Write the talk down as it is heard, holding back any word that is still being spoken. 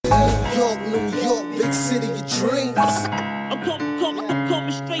I'm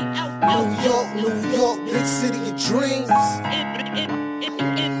coming straight out. New York, big city of dreams.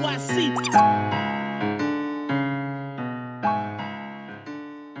 NYC.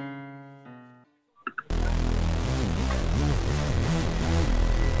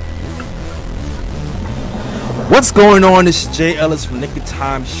 What's going on? This is J Ellis from Knick of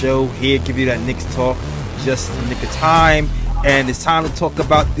Time Show here, give you that Knicks talk just in the nick of time. And it's time to talk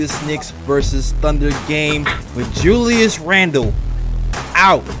about this Knicks versus Thunder game with Julius Randle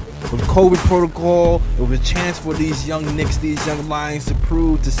out with COVID protocol. It was a chance for these young Knicks, these young Lions to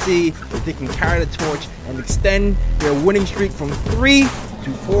prove, to see if they can carry the torch and extend their winning streak from 3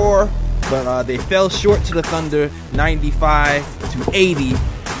 to 4. But they fell short to the Thunder, 95 to 80.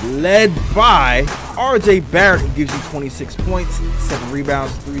 Led by R.J. Barrett, who gives you 26 points, 7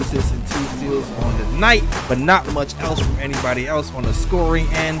 rebounds, 3 assists, and 2 steals on the night, but not much else from anybody else on the scoring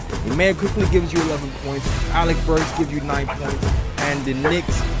end. Emmanuel quickly gives you 11 points, Alec Burks gives you 9 points, and the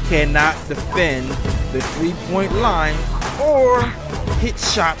Knicks cannot defend the three-point line or hit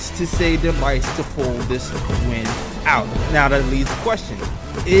shots to save their lives to pull this win out. Now that leaves the question,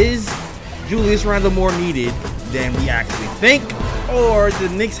 is Julius Randle more needed than we actually think? Or the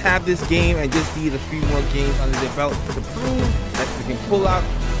Knicks have this game and just need a few more games under their belt to prove that they can pull out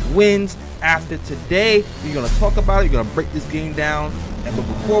wins after today? We're going to talk about it. We're going to break this game down. But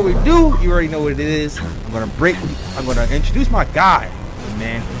before we do, you already know what it is. I'm going to introduce my guy, the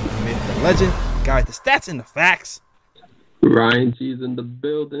man, the myth, the legend, the guy with the stats and the facts. Ryan G's in the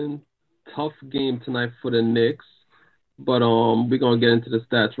building. Tough game tonight for the Knicks. But we're going to get into the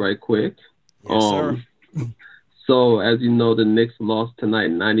stats right quick. Yes, sir. So, as you know, the Knicks lost tonight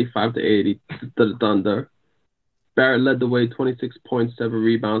 95 to 80 to the Thunder. Barrett led the way, 26 points, 7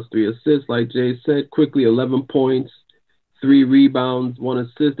 rebounds, 3 assists. Like Jay said, quickly 11 points, 3 rebounds, 1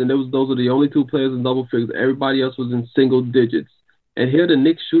 assist. And those are the only 2 players in double figures. Everybody else was in single digits. And here are the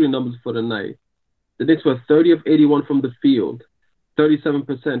Knicks shooting numbers for the night. The Knicks were 30 of 81 from the field,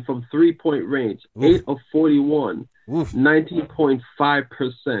 37% from three-point range, 8 of 41,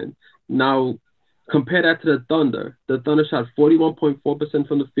 19.5%. Now, compare that to the Thunder. The Thunder shot 41.4%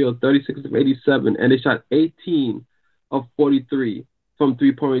 from the field, 36 of 87, and they shot 18 of 43 from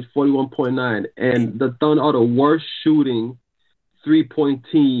three-point range, 41.9. And the Thunder are the worst shooting three-point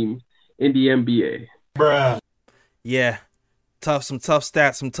team in the NBA. Bruh. Yeah, some tough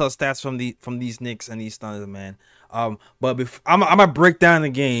stats from these Knicks and these Thunder, man. But I'm gonna break down the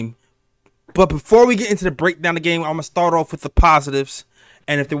game. But before we get into the breakdown of the game, I'm gonna start off with the positives.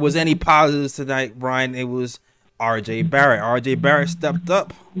 And if there was any positives tonight, Brian, it was R.J. Barrett. R.J. Barrett stepped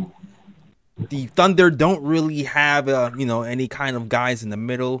up. The Thunder don't really have, any kind of guys in the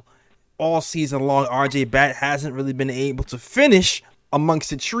middle. All season long, R.J. Barrett hasn't really been able to finish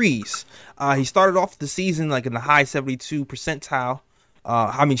amongst the trees. He started off the season like in the high 72 percentile.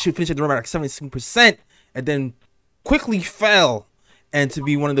 Should finish at the rim at like 72%, and then quickly fell and to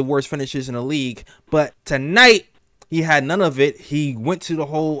be one of the worst finishers in the league. But tonight, he had none of it. He went to the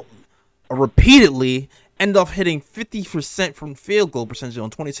hole repeatedly, ended up hitting 50% from field goal percentage on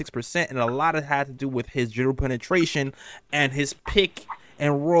 26%, and a lot of it had to do with his dribble penetration and his pick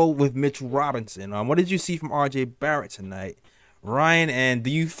and roll with Mitchell Robinson. What did you see from R.J. Barrett tonight, Ryan? And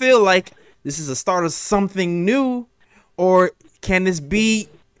do you feel like this is a start of something new, or can this be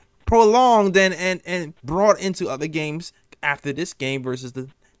prolonged and brought into other games after this game versus the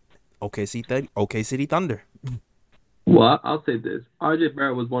OK City Thunder? Well, I'll say this. R.J.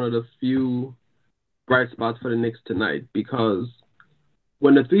 Barrett was one of the few bright spots for the Knicks tonight, because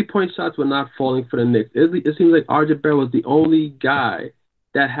when the three-point shots were not falling for the Knicks, it seems like R.J. Barrett was the only guy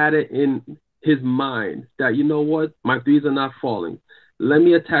that had it in his mind that, you know what, my threes are not falling. Let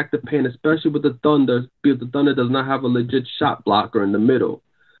me attack the paint, especially with the Thunder, because the Thunder does not have a legit shot blocker in the middle.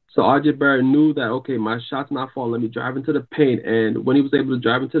 So R.J. Barrett knew that, okay, my shot's not falling. Let me drive into the paint. And when he was able to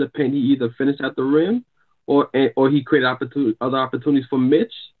drive into the paint, he either finished at the rim or he created other opportunities for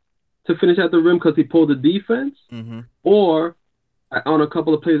Mitch to finish at the rim because he pulled the defense. Mm-hmm. Or on a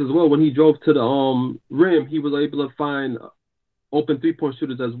couple of plays as well, when he drove to the rim, he was able to find open three-point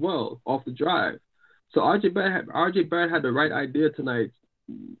shooters as well off the drive. So R.J. Barrett had the right idea tonight,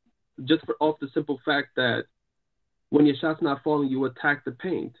 just off the simple fact that when your shot's not falling, you attack the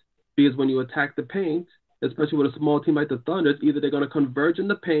paint. Because when you attack the paint, especially with a small team like the Thunder, either they're going to converge in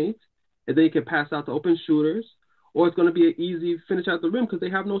the paint, and then you can pass out to open shooters, or it's going to be an easy finish at the rim because they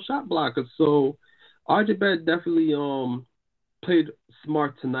have no shot blockers. So R.J. Barrett definitely played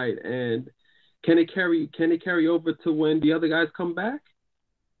smart tonight. And can it carry over to when the other guys come back?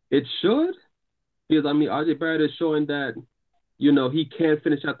 It should. Because, R.J. Barrett is showing that, he can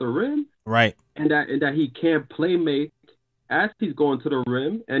finish at the rim. Right. and that he can play make as he's going to the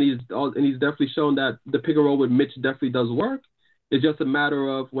rim, and he's definitely shown that the pick and roll with Mitch definitely does work. It's just a matter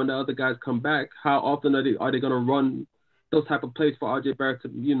of when the other guys come back, how often are they going to run those type of plays for RJ Barrett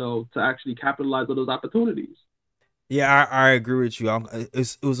to actually capitalize on those opportunities. Yeah, I agree with you.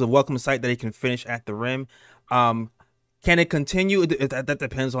 It was a welcome sight that he can finish at the rim. Can it continue? That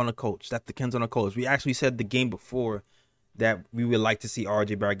depends on the coach. That depends on the coach. We actually said the game before that we would like to see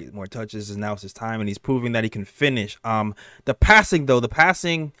RJ Barrett get more touches, and now it's his time, and he's proving that he can finish. The passing, though,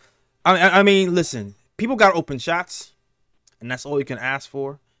 I mean, listen, people got open shots, and that's all you can ask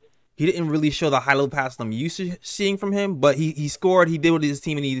for. He didn't really show the high-level pass I'm used to seeing from him, but he scored. He did what his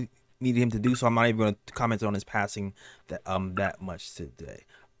team needed him to do, so I'm not even going to comment on his passing that much today.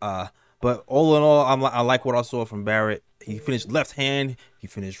 But all in all, I like what I saw from Barrett. He finished left hand. He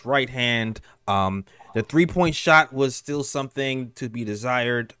finished right hand. The three-point shot was still something to be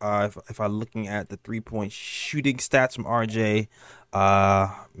desired. If I'm looking at the three-point shooting stats from RJ,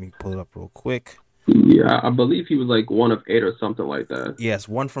 let me pull it up real quick. Yeah, I believe he was like 1 of 8 or something like that. Yes,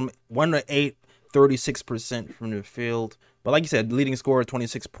 1 to 8, 36% from the field. But like you said, leading scorer,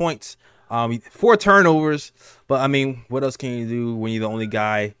 26 points, 4 turnovers. But I mean, what else can you do when you're the only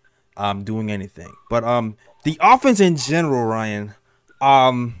guy doing anything? But the offense in general, Ryan.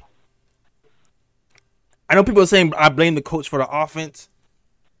 I know people are saying I blame the coach for the offense.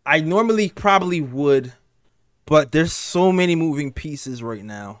 I normally probably would, but there's so many moving pieces right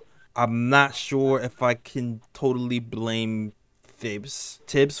now. I'm not sure if I can totally blame Tibbs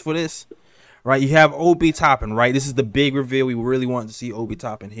for this. Right, you have Obi Toppin, right? This is the big reveal. We really want to see Obi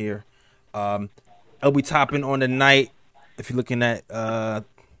Toppin here. Obi Toppin on the night, if you're looking at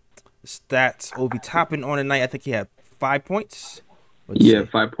stats, Obi Toppin on the night, I think he had 5 points. Let's see.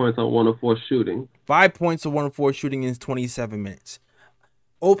 5 points on 1 of 4 shooting. 5 points on 1 of 4 shooting in 27 minutes.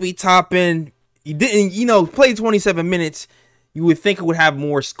 Obi Toppin, he didn't, play 27 minutes. You would think it would have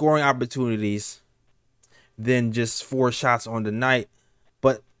more scoring opportunities than just 4 shots on the night.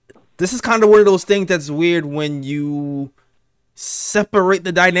 But this is kind of one of those things that's weird when you separate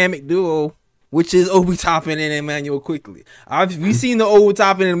the dynamic duo, which is Obi Toppin and Emmanuel Quickley. We've seen the Obi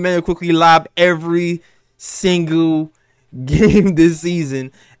Toppin and Emmanuel Quickley lob every single game this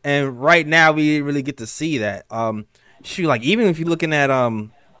season, and right now we didn't really get to see that. Even if you're looking at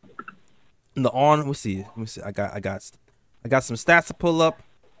let's see. I got some stats to pull up.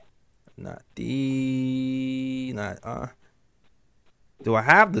 Do I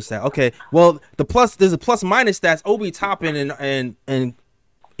have the stat? Okay. Well, there's a plus minus stats. Obi Toppin and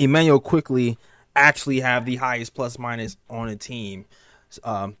Emmanuel Quickley actually have the highest plus minus on a team.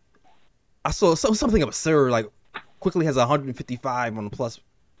 I saw something absurd. Like Quickley has 155 on the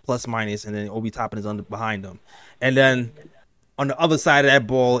plus minus, and then Obi Toppin is behind them. And then on the other side of that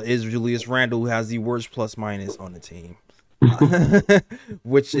ball is Julius Randle, who has the worst plus minus on the team,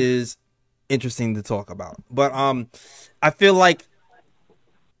 which is interesting to talk about. But I feel like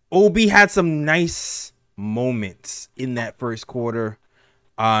Obi had some nice moments in that first quarter.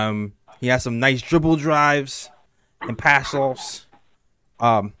 He had some nice dribble drives and pass offs.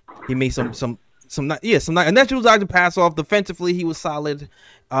 He made some nice dribble drives and pass off. Defensively, he was solid.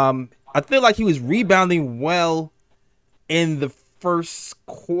 I feel like he was rebounding well in the first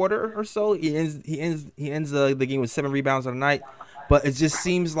quarter or so. He ends the game with 7 rebounds on the night. But it just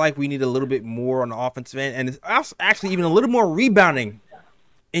seems like we need a little bit more on the offensive end, and it's actually even a little more rebounding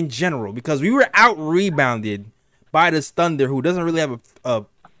in general, because we were out rebounded by this Thunder, who doesn't really have a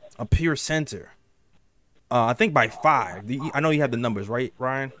pure center. I think by 5. I know you have the numbers, right,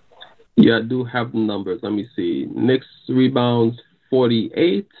 Ryan? Yeah, I do have the numbers. Let me see. Knicks rebounds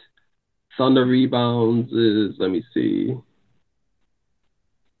 48. Thunder rebounds is, let me see.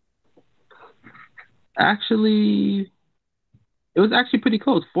 Actually, it was actually pretty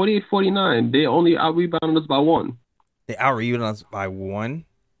close. 48-49. They only out-rebounded us by 1. They out-rebounded us by 1?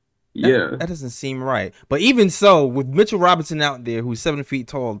 Yeah. That doesn't seem right. But even so, with Mitchell Robinson out there, who's 7 feet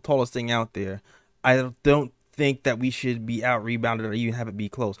tall, tallest thing out there, I don't think that we should be out-rebounded or even have it be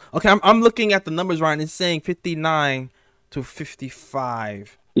close. Okay, I'm looking at the numbers, Ryan. It's saying 59-55.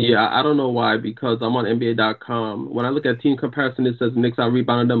 Yeah, I don't know why, because I'm on NBA.com. When I look at team comparison, it says Knicks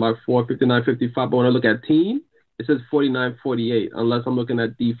out-rebounded them by 4, 59-55. But when I look at team, it says 49-48, unless I'm looking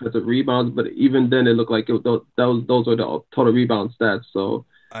at defensive rebounds. But even then, it looked like those were the total rebound stats. So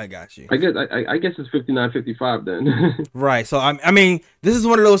I got you. I guess it's 59-55 then. Right. So I mean, this is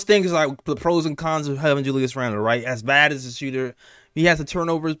one of those things, like the pros and cons of having Julius Randle. Right. As bad as a shooter, he has the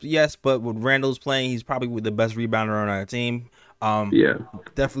turnovers, yes. But when Randle's playing, he's probably the best rebounder on our team. Yeah.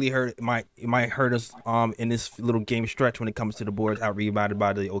 Definitely hurt. It might hurt us in this little game stretch when it comes to the boards out rebounded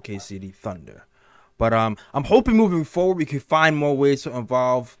by the OKC Thunder. But I'm hoping moving forward we can find more ways to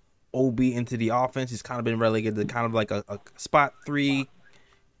involve Obi into the offense. He's kind of been relegated to kind of like a spot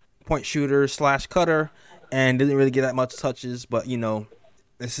 3-point shooter / cutter, and didn't really get that much touches. But it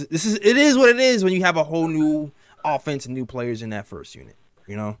is what it is when you have a whole new offense and new players in that first unit.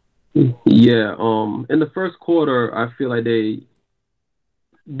 Yeah. In the first quarter, I feel like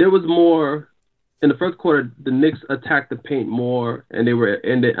there was more. In the first quarter, the Knicks attacked the paint more, and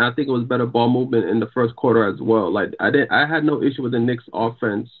I think it was better ball movement in the first quarter as well. Like I had no issue with the Knicks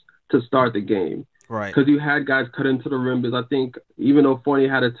offense to start the game, right? Because you had guys cut into the rim. Because I think even though Fournier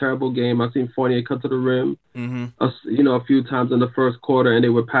had a terrible game, I've seen Fournier cut to the rim, a few times in the first quarter, and they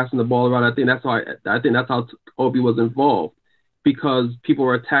were passing the ball around. I think that's how Obi was involved, because people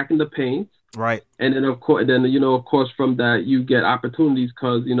were attacking the paint. Right. And then of course from that you get opportunities,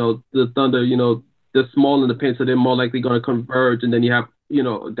 because the Thunder, they're small in the paint, so they're more likely going to converge, and then you have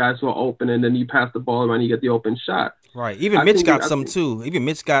guys who are open, and then you pass the ball around, you get the open shot. Right. Even Mitch got some too. Even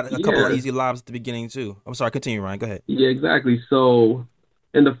Mitch got a couple of easy lobs at the beginning too. I'm sorry. Continue, Ryan. Go ahead. Yeah, exactly. So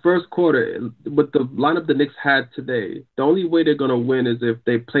in the first quarter, with the lineup the Knicks had today, the only way they're going to win is if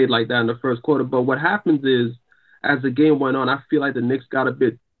they played like that in the first quarter. But what happens is, as the game went on, I feel like the Knicks got a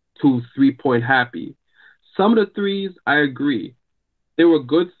bit too 3-point happy. Some of the threes, I agree. They were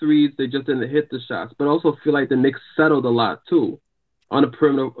good threes. They just didn't hit the shots. But I also feel like the Knicks settled a lot, too, on the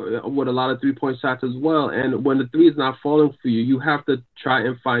perimeter with a lot of 3-point shots as well. And when the three is not falling for you, you have to try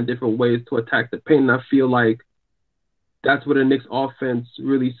and find different ways to attack the paint. And I feel like that's where the Knicks offense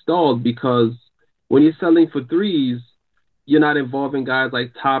really stalled, because when you're settling for threes, you're not involving guys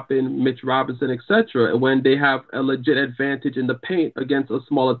like Toppin, Mitch Robinson, etc., when they have a legit advantage in the paint against a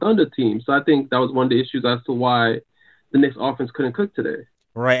smaller Thunder team. So I think that was one of the issues as to why the Knicks offense couldn't cook today.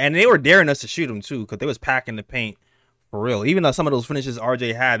 Right, and they were daring us to shoot them too, because they was packing the paint for real. Even though some of those finishes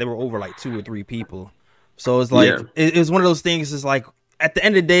RJ had, they were over like 2 or 3 people. So it's like it was one of those things. It's like at the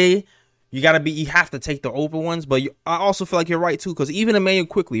end of the day, you have to take the open ones. But I also feel like you're right too, because even Emmanuel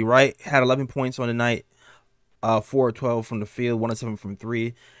Quickly, right, had 11 points on the night. 4 or 12 from the field, 1 of 7 from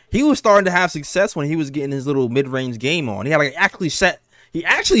 3. He was starting to have success when he was getting his little mid-range game on. He had he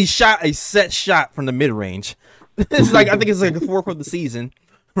actually shot a set shot from the mid-range. It's like, I think it's like the 4th of the season,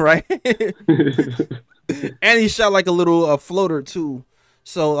 right? And he shot like a little floater too.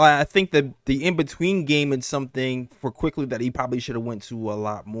 So I think that the in-between game is something for Quickly that he probably should have went to a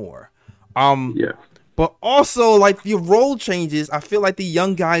lot more. But also, like, the role changes, I feel like the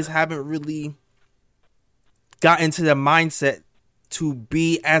young guys haven't really got into the mindset to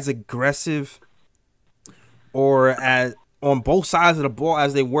be as aggressive or as on both sides of the ball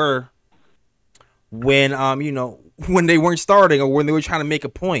as they were when when they weren't starting or when they were trying to make a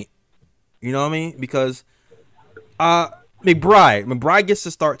point. You know what I mean? Because McBride gets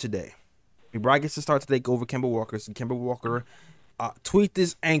to start today. McBride gets to start today over Kemba Walker. So Kemba Walker tweaked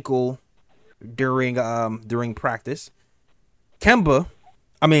his ankle during practice.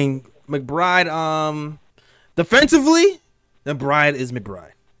 McBride defensively, McBride is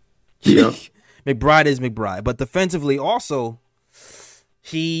McBride. Yeah. McBride is McBride. But defensively also,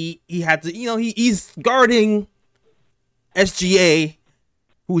 he had to, he's guarding SGA,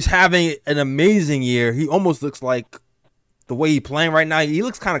 who's having an amazing year. He almost looks like the way he's playing right now. He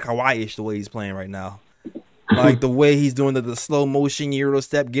looks kind of Kawhi-ish the way he's playing right now. Like the way he's doing the slow motion Euro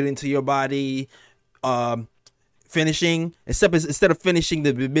step, getting to your body, finishing. Instead of finishing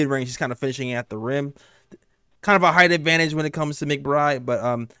the mid-range, he's kind of finishing at the rim. Kind of a height advantage when it comes to McBride,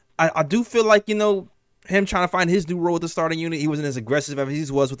 but I do feel like, him trying to find his new role with the starting unit, he wasn't as aggressive as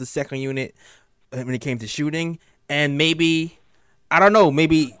he was with the second unit when it came to shooting. And maybe, I don't know,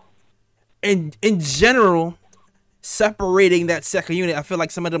 maybe in general, separating that second unit, I feel like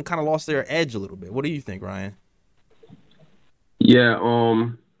some of them kind of lost their edge a little bit. What do you think, Ryan? Yeah,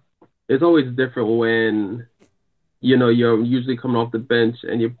 it's always different when you're usually coming off the bench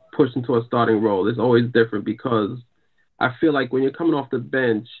and you're pushed into a starting role. It's always different because I feel like when you're coming off the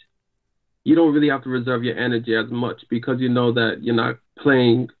bench, you don't really have to reserve your energy as much because you know that you're not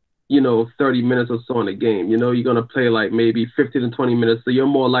playing, 30 minutes or so in a game. You're going to play like maybe 15 to 20 minutes, so you're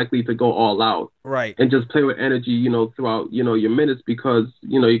more likely to go all out. Right. And just play with energy, throughout, your minutes because,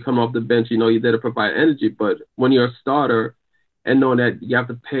 you come off the bench, you're there to provide energy. But when you're a starter and knowing that you have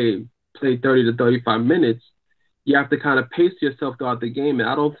to play 30 to 35 minutes, you have to kind of pace yourself throughout the game. And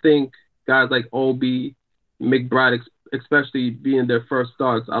I don't think guys like Obi, McBride, especially being their first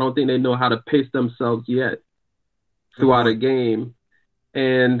starts, I don't think they know how to pace themselves yet throughout a game.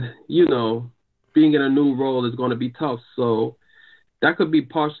 And, being in a new role is going to be tough. So that could be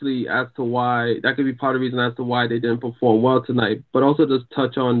partially as to why, that could be part of the reason as to why they didn't perform well tonight. But also just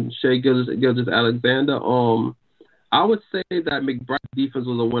touch on Shea Gilgeous-Alexander. I would say that McBride's defense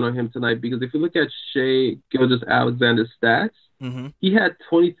was a win on him tonight because if you look at Shea Gilgeous-Alexander's stats, he had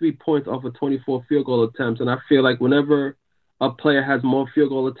 23 points off of 24 field goal attempts. And I feel like whenever a player has more field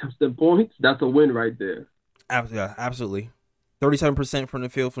goal attempts than points, that's a win right there. Absolutely. 37% from the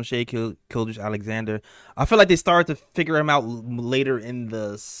field from Shea Gilgeous-Alexander. I feel like they started to figure him out later in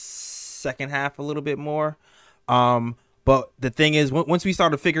the second half a little bit more. But the thing is, once we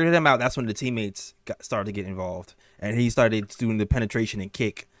started figuring him out, that's when the teammates started to get involved. And he started doing the penetration and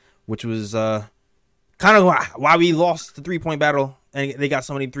kick, which was kind of why we lost the three-point battle. And they got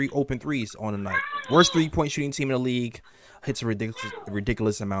so many open threes on the night. Worst three-point shooting team in the league. Hits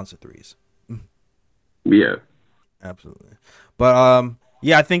ridiculous amounts of threes. Yeah. Absolutely. But,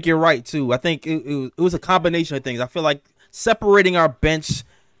 yeah, I think you're right, too. I think it was a combination of things. I feel like separating our bench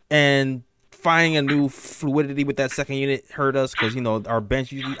and finding a new fluidity with that second unit hurt us because, you know, our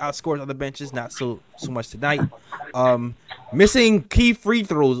bench usually outscores other benches, not so much tonight. Missing key free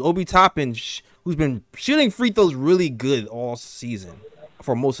throws. Obi Toppin, who's been shooting free throws really good all season,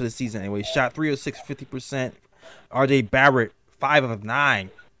 for most of the season anyway. Shot 3 of 6, 50%. RJ Barrett, 5 of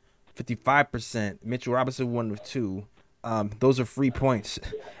 9, 55%. Mitchell Robinson, 1 of 2. Those are free points.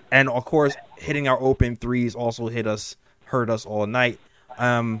 And, of course, hitting our open threes also hurt us all night.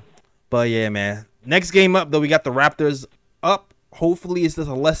 But, yeah, man. Next game up, though, we got the Raptors up. Hopefully, it's just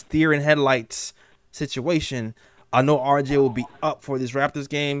a less deer in headlights situation. I know RJ will be up for this Raptors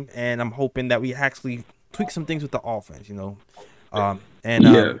game, and I'm hoping that we actually tweak some things with the offense, you know.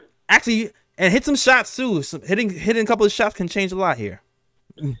 Actually, and hit some shots, too. Hitting a couple of shots can change a lot here.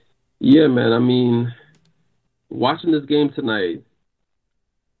 Yeah, man. I mean, watching this game tonight,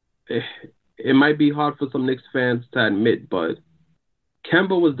 it might be hard for some Knicks fans to admit, but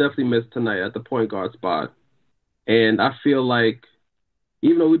Kemba was definitely missed tonight at the point guard spot. And I feel like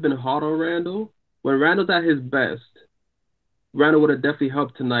even though we've been hard on Randall, when Randall's at his best, Randall would have definitely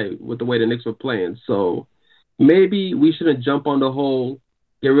helped tonight with the way the Knicks were playing. So maybe we shouldn't jump on the whole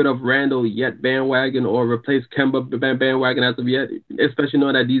get rid of Randall yet bandwagon or replace Kemba bandwagon as of yet, especially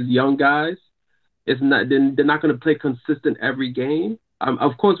knowing that these young guys, they're not going to play consistent every game.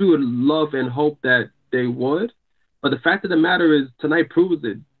 Of course, we would love and hope that they would. But the fact of the matter is, tonight proves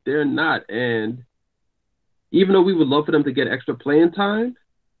it. They're not. And even though we would love for them to get extra playing time,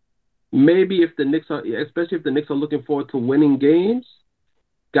 maybe if the Knicks are, especially if the Knicks are looking forward to winning games,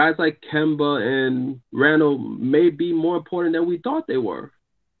 guys like Kemba and Randall may be more important than we thought they were.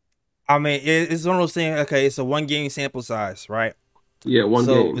 I mean, it's one of those things, okay, it's a one-game sample size, right? Yeah, one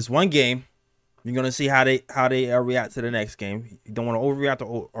game. So it's one game. You're going to see how they react to the next game. You don't want to overreact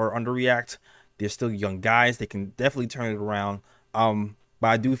or underreact. They're still young guys. They can definitely turn it around. But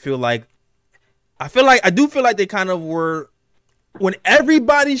I do feel like they kind of were, when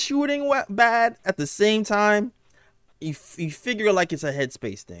everybody's shooting bad at the same time, you figure like it's a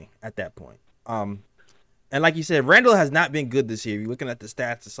headspace thing at that point. And like you said, Randall has not been good this year. You're looking at the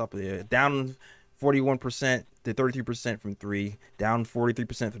stats, it's up there. Down 41% to 33% from 3. Down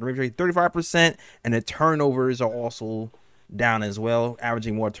 43% from 3. 35%. And the turnovers are also down as well.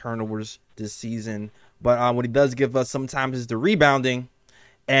 Averaging more turnovers this season. But what he does give us sometimes is the rebounding.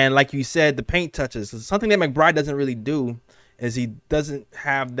 And like you said, the paint touches. Something that McBride doesn't really do is he doesn't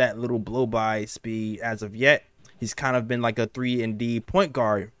have that little blow-by speed as of yet. He's kind of been like a 3-and-D point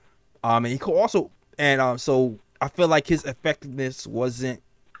guard. And he could also... And so I feel like his effectiveness wasn't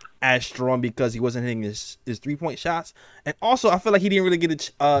as strong because he wasn't hitting his 3-point shots. And also, I feel like he didn't really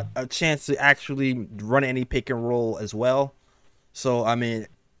get a chance to actually run any pick and roll as well. So, I mean,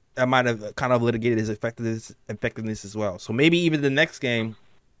 that might have kind of litigated his effectiveness as well. So maybe even the next game,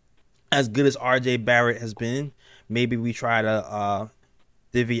 as good as RJ Barrett has been, maybe we try to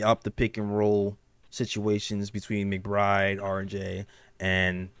divvy up the pick and roll situations between McBride, RJ,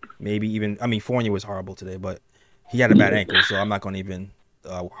 and maybe even, I mean, Fournier was horrible today, but he had a bad ankle, so I'm not going to even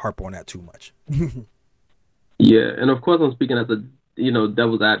harp on that too much. Yeah, and of course I'm speaking as a,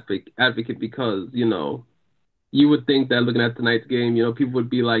 devil's advocate because, you would think that looking at tonight's game, people would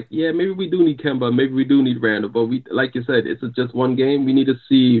be like, yeah, maybe we do need Kemba, maybe we do need Randall, but we, like you said, it's just one game. We need to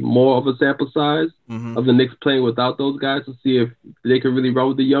see more of a sample size of the Knicks playing without those guys to see if they can really run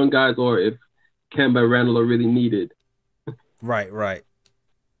with the young guys or if Kemba and Randall are really needed. Right.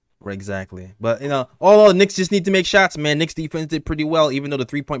 Exactly. But, although Knicks just need to make shots, man. Knicks defense did pretty well, even though the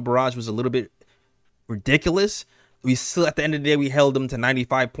 3-point barrage was a little bit ridiculous. We still, at the end of the day, we held them to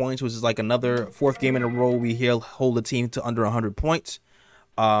 95 points, which is like another 4th game in a row we hold the team to under 100 points.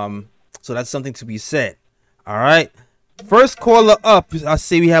 So that's something to be said. All right. First caller up. I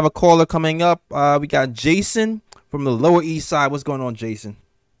see we have a caller coming up. We got Jason from the Lower East Side. What's going on, Jason?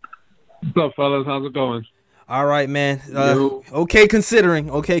 What's up, fellas? How's it going? All right, man. Yo. Okay, considering.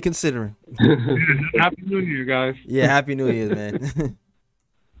 Happy New Year, guys. Yeah, Happy New Year, man.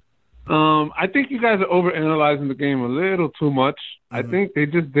 I think you guys are overanalyzing the game a little too much. I think they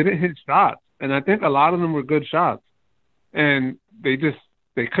just didn't hit shots, and I think a lot of them were good shots, and they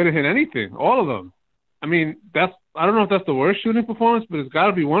couldn't hit anything, all of them. I mean, I don't know if that's the worst shooting performance, but it's got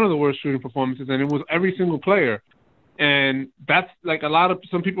to be one of the worst shooting performances, and it was every single player. And that's like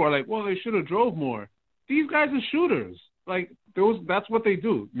some people are like, well, they should have drove more. These guys are shooters. Like that's what they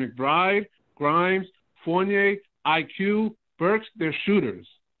do. McBride, Grimes, Fournier, IQ, Burks, they're shooters.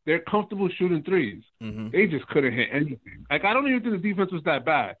 They're comfortable shooting threes. Mm-hmm. They just couldn't hit anything. Like, I don't even think the defense was that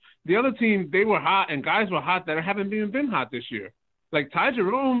bad. The other team, they were hot, and guys were hot that haven't even been hot this year. Like Ty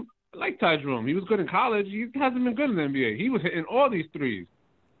Jerome, he was good in college. He hasn't been good in the NBA. He was hitting all these threes.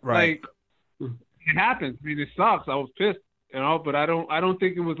 Right. Like, it happens. I mean, it sucks. I was pissed, but I don't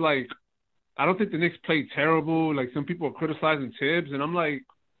think it was like, I don't think the Knicks played terrible. Like, some people are criticizing Tibbs, and I'm like,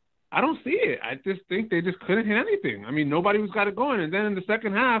 I don't see it. I just think they just couldn't hit anything. I mean, nobody was got it going. And then in the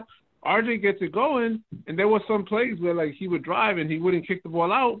second half, RJ gets it going, and there were some plays where, like, he would drive and he wouldn't kick the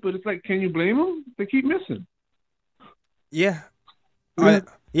ball out. But it's like, can you blame him? They keep missing. Yeah. I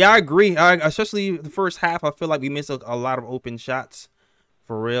agree. Especially the first half, I feel like we missed a lot of open shots.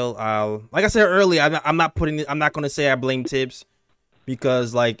 For real. Like I said earlier, I'm not going to say I blame Tibbs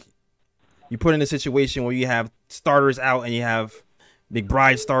because, like, you put in a situation where you have starters out and you have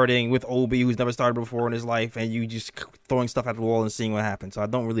McBride starting with Obi, who's never started before in his life, and you just throwing stuff at the wall and seeing what happens. So I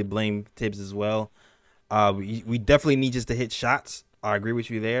don't really blame Tibbs as well. We definitely need just to hit shots. I agree with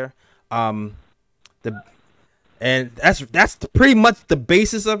you there. And that's pretty much the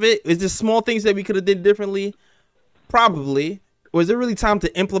basis of it. Is there small things that we could have did differently? Probably. Was it really time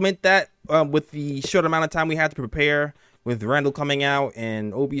to implement that with the short amount of time we had to prepare, with Randall coming out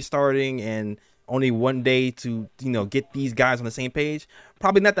and Obi starting and only one day to, get these guys on the same page?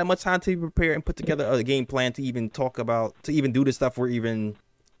 Probably not that much time to prepare and put together a game plan to even do the stuff we're even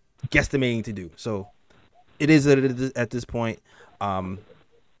guesstimating to do. So it is at this point.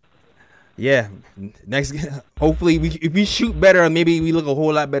 Yeah. Next, hopefully if we shoot better, maybe we look a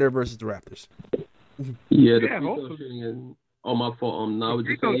whole lot better versus the Raptors. Yeah, the free throw shooting my fault. I was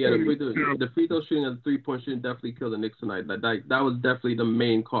just saying, the free throw shooting and the 3-point shooting definitely killed the Knicks tonight. That was definitely the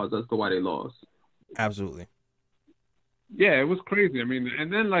main cause as to why they lost. Absolutely. Yeah, it was crazy. I mean,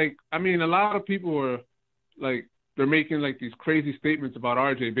 and then a lot of people were like, they're making like these crazy statements about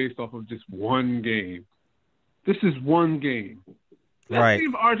RJ based off of just one game. This is one game. Let's see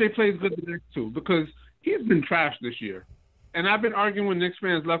if RJ plays good the next two, because he's been trashed this year. And I've been arguing with Knicks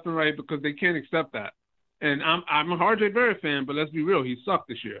fans left and right because they can't accept that. And I'm a RJ Barrett fan, but let's be real, he sucked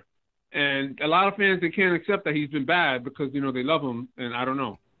this year. And a lot of fans, they can't accept that he's been bad because, they love him, and I don't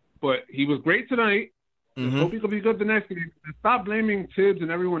know. But he was great tonight. Mm-hmm. Hope he could be good the next game. And stop blaming Tibbs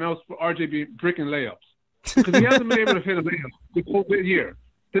and everyone else for RJ bricking layups. Because he hasn't been able to hit a layup this whole year.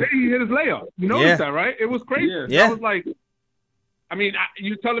 Today he hit his layup. You noticed that, right? It was crazy. Yeah. I was like, I mean,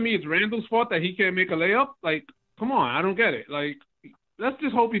 you telling me it's Randall's fault that he can't make a layup? Like, come on, I don't get it. Like, let's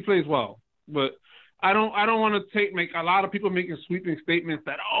just hope he plays well. But I don't want to make a lot of people making sweeping statements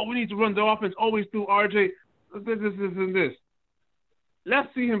that, we need to run the offense always through RJ. This.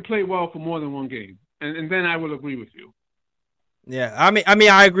 Let's see him play well for more than one game, and then I will agree with you. Yeah, I mean,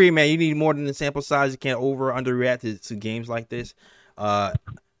 I agree, man. You need more than the sample size. You can't underreact to games like this. I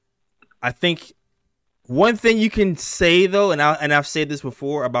think one thing you can say though, and I've said this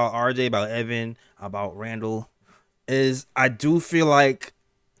before about RJ, about Evan, about Randall, is I do feel like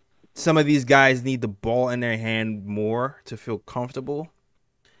some of these guys need the ball in their hand more to feel comfortable.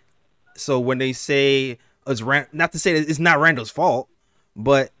 So when they say not to say that it's not Randall's fault,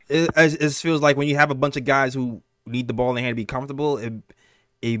 but it feels like when you have a bunch of guys who need the ball in their hand to be comfortable,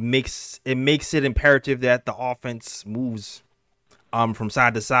 it makes it imperative that the offense moves from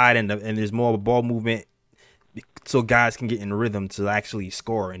side to side and there's more ball movement, so guys can get in rhythm to actually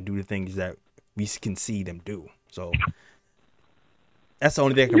score and do the things that we can see them do. So that's the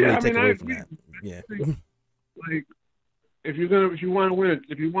only thing I can really take away from that. Yeah. Like, if you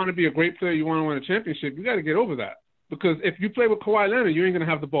want to be a great player, you want to win a championship, you got to get over that. Because if you play with Kawhi Leonard, you ain't going to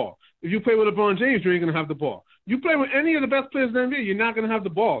have the ball. If you play with LeBron James, you ain't going to have the ball. You play with any of the best players in the NBA, you're not going to have the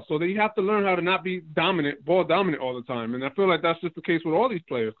ball. So you have to learn how to not be ball dominant all the time. And I feel like that's just the case with all these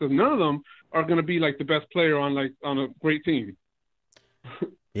players, because none of them are going to be like the best player on a great team.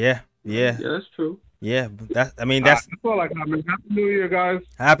 Yeah. Yeah, that's true. Yeah, that's That's all I got, man. Happy New Year, guys.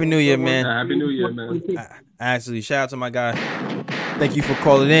 Happy New Year, man. Yeah, Happy New Year, man. Absolutely. Shout out to my guy. Thank you for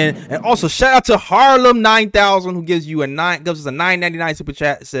calling in. And also shout out to Harlem 9000 who gives us a $9.99 super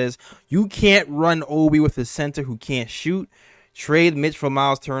chat. It says, "You can't run Obi with a center who can't shoot. Trade Mitch for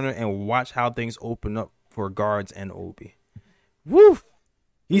Miles Turner and watch how things open up for guards and Obi." Woo!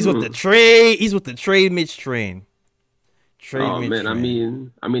 He's with the trade. He's with the trade Mitch train. Man, I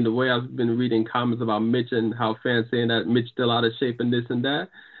mean, the way I've been reading comments about Mitch and how fans saying that Mitch still out of shape and this and that,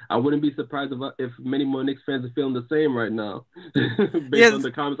 I wouldn't be surprised if many more Knicks fans are feeling the same right now, based on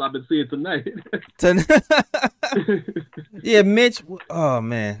the comments I've been seeing tonight. Yeah, Mitch. Oh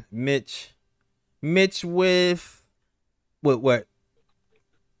man, Mitch with what?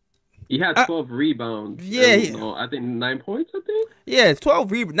 He had 12 rebounds. Yeah, I think 9 points. I think. Yeah,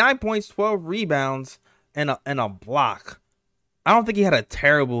 9 points, 12 rebounds, and a block. I don't think he had a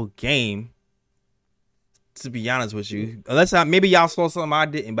terrible game, to be honest with you. Unless maybe y'all saw something I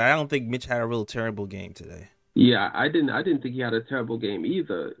didn't, but I don't think Mitch had a real terrible game today. Yeah, I didn't think he had a terrible game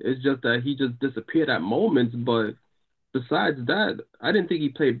either. It's just that he just disappeared at moments. But besides that, I didn't think he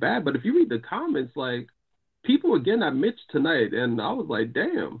played bad. But if you read the comments, like, people were getting at Mitch tonight, and I was like,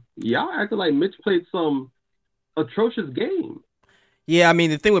 damn, y'all acting like Mitch played some atrocious game. Yeah, I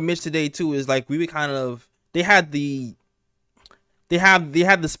mean, the thing with Mitch today too is like they had the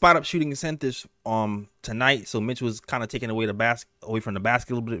spot up shooting incentives tonight, so Mitch was kind of taking away from the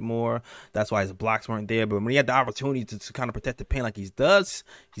basket a little bit more. That's why his blocks weren't there. But when he had the opportunity to kind of protect the paint like he's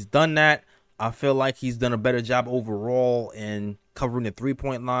done that. I feel like he's done a better job overall in covering the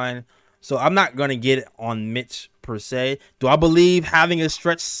 3-point line. So I'm not gonna get it on Mitch per se. Do I believe having a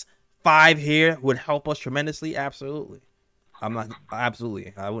stretch 5 here would help us tremendously? Absolutely.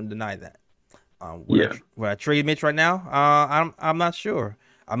 Absolutely. I wouldn't deny that. Would I trade Mitch right now? I'm not sure.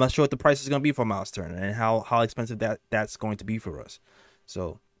 I'm not sure what the price is going to be for Miles Turner and how expensive that's going to be for us.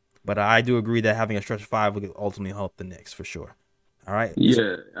 So, but I do agree that having a stretch 5 would ultimately help the Knicks for sure. All right.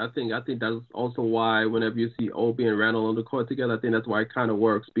 Yeah, I think that's also why whenever you see Obi and Randall on the court together, I think that's why it kind of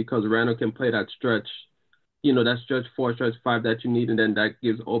works, because Randall can play that stretch, that stretch 4, stretch 5 that you need, and then that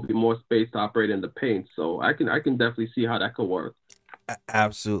gives Obi more space to operate in the paint. So I can definitely see how that could work.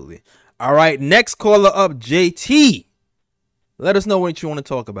 Absolutely. All right, next caller up, JT. Let us know what you want to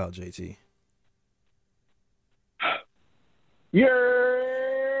talk about, JT. Yeah.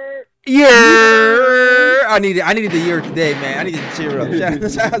 I needed the year today, man. I needed to cheer up.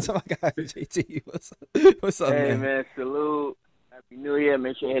 Shout out to my guy, JT. What's up, man? Hey, man, salute. Happy New Year.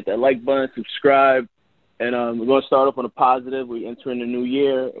 Make sure you hit that like button, subscribe. And we're going to start off on a positive. We enter in the new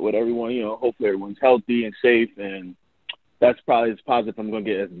year with everyone, hopefully everyone's healthy and safe. And that's probably as positive I'm going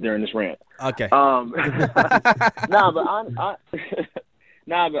to get during this rant. Okay. But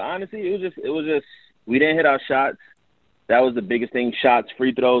honestly, it was just we didn't hit our shots. That was the biggest thing. Shots,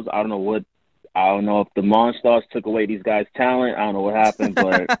 free throws. I don't know if the Monstars took away these guys' talent. I don't know what happened,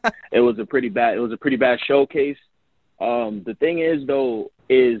 but it was a pretty bad showcase. The thing is, though,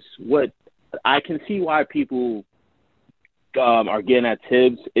 is what I can see why people are getting at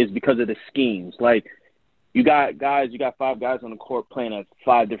Tibbs is because of the schemes. Like, you got 5 guys on the court playing at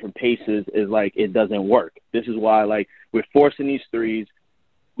 5 different paces. Is like, it doesn't work. This is why, like, we're forcing these threes.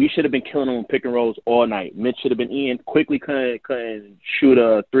 We should have been killing them in pick and rolls all night. Mitch should have been in. Quickly couldn't shoot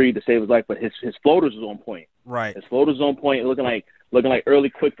a 3 to save his life, but his floaters was on point. Right. His floaters was on point, looking like early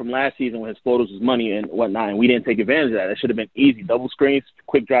Quick from last season when his floaters was money and whatnot, and we didn't take advantage of that. That should have been easy. Double screens,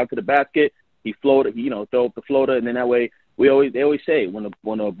 quick drive to the basket. He floated, throw up the floater, and then that way they always say when the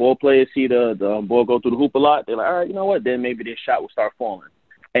ball players see the ball go through the hoop a lot, they're like, all right, you know what? Then maybe their shot will start falling.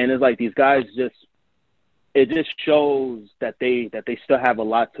 And it's like these guys it just shows that they still have a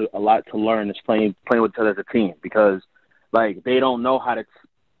lot to learn as playing with each other as a team, because like they don't know how to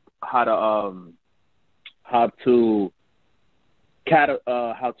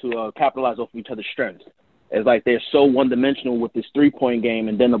capitalize off of each other's strengths. It's like they're so one-dimensional with this 3-point game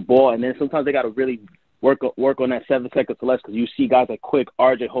and then the ball, and then sometimes they got to really work on that 7 seconds or less, because you see guys like Quick,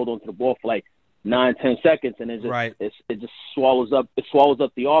 RJ hold on to the ball for like 9-10 seconds, and it just swallows up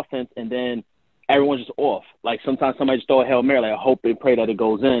the offense, and then everyone's just off. Like sometimes somebody just throw a Hail Mary, like I hope and pray that it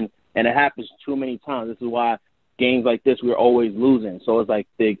goes in, and it happens too many times. This is why games like this we're always losing. So it's like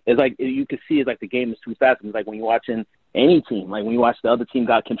you can see it's like the game is too fast. It's like when you're watching any team, like when you watch the other team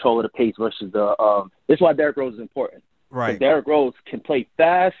got control of the pace versus the this is why Derrick Rose is important. Right. Derrick Rose can play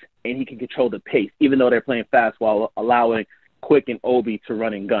fast and he can control the pace, even though they're playing fast while allowing Quick and Obi to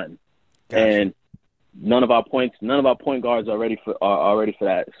run and gun. Gotcha. And none of our point guards are ready for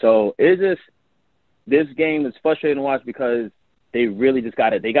that. So it's just, this game is frustrating to watch because they really just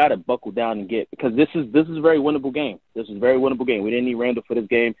they gotta buckle down and get, because this is a very winnable game. This is a very winnable game. We didn't need Randall for this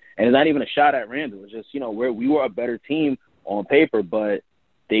game, and it's not even a shot at Randall. It's just, we were a better team on paper, but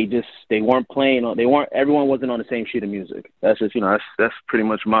they weren't playing on. Everyone wasn't on the same sheet of music. That's just that's pretty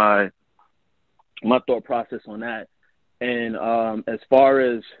much my thought process on that. And as far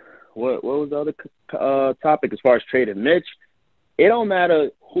as what was the other topic? As far as trading Mitch, it don't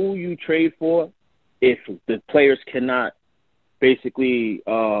matter who you trade for if the players cannot basically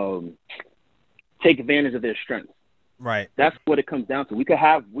take advantage of their strengths. Right. That's what it comes down to. We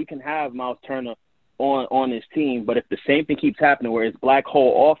can have Miles Turner on this team, but if the same thing keeps happening where it's black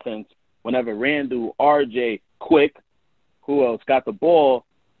hole offense, whenever Randall, RJ, Quick, who else got the ball,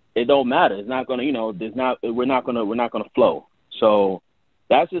 it don't matter. It's not gonna, we're not gonna flow. So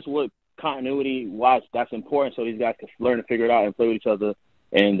that's just what continuity wise that's important. So these guys can learn to figure it out and play with each other,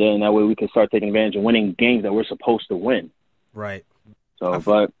 and then that way we can start taking advantage of winning games that we're supposed to win. Right. So,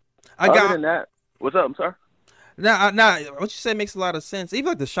 other than that, what's up? I'm sorry. Nah, what you said makes a lot of sense. Even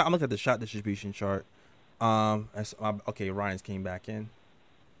like the shot, I'm looking at the shot distribution chart. Okay, Ryan's came back in.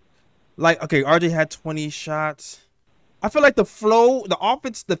 RJ had 20 shots. I feel like the flow, the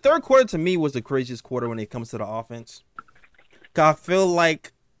offense, the third quarter to me was the craziest quarter when it comes to the offense. I feel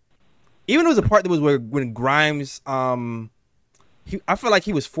like, even there was a part that was when Grimes, I feel like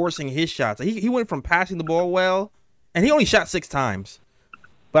he was forcing his shots. He went from passing the ball well, and he only shot 6 times.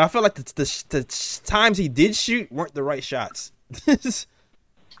 But I feel like the times he did shoot weren't the right shots.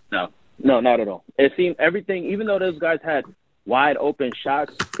 No, not at all. It seemed everything, even though those guys had wide open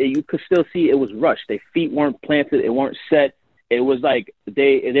shots, you could still see it was rushed. Their feet weren't planted. It weren't set. It was like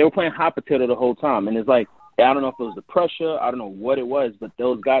they were playing hot potato the whole time. And it's like, I don't know if it was the pressure. I don't know what it was. But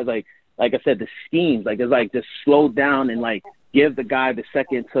those guys, like I said, the schemes, it's like just slow down and give the guy the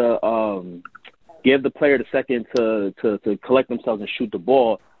second to give the player the second to collect themselves and shoot the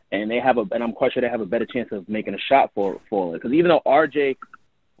ball, and I'm quite sure they have a better chance of making a shot for it. Because even though RJ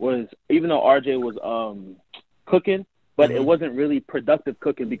was cooking, but it wasn't really productive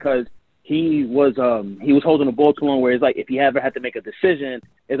cooking, because he was holding the ball too long. Where it's like, if he ever had to make a decision,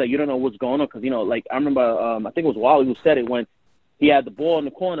 it's like you don't know what's going on. Because I remember I think it was Wally who said it, when he had the ball in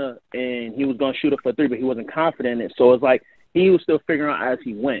the corner and he was going to shoot it for 3, but he wasn't confident in it. So it's like he was still figuring out as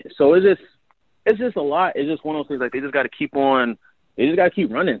he went. So it's just a lot. It's just one of those things. They just got to keep on. They just got to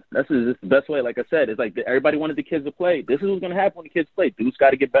keep running. That's just the best way. Like I said, it's like everybody wanted the kids to play. This is what's going to happen when the kids play. Dude's got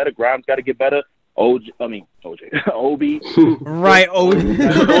to get better. Grimes got to get better. OJ. Obi. Right,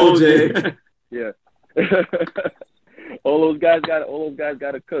 OJ. Yeah. all those guys got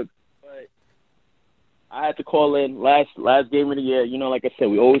to cook. But I had to call in last game of the year. Like I said,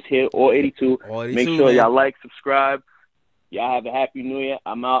 we always hit all 82. Make sure y'all like, subscribe. Y'all have a happy New Year.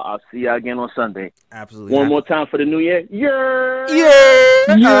 I'm out. I'll see y'all again on Sunday. Absolutely. One more time for the New Year. Yeah.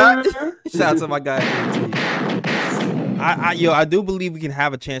 Shout out to my guy. I do believe we can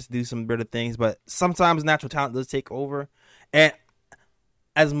have a chance to do some better things, but sometimes natural talent does take over. And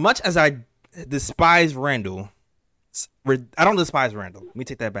as much as I despise Randall, I don't despise Randall. Let me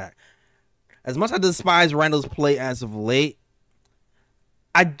take that back. As much as I despise Randall's play as of late,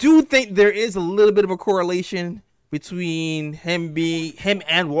 I do think there is a little bit of a correlation between him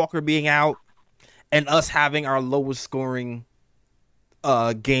and Walker being out and us having our lowest scoring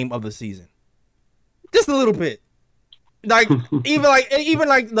game of the season. Just a little bit.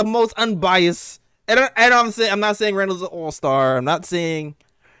 Even the most unbiased, and I'm not saying Randall's an all-star. I'm not saying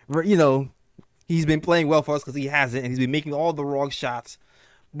he's been playing well for us, because he hasn't, and he's been making all the wrong shots.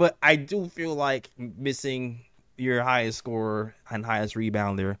 But I do feel like missing your highest scorer and highest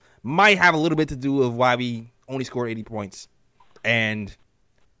rebounder might have a little bit to do with why we only scored 80 points and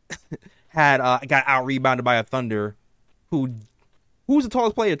got out rebounded by a Thunder who's the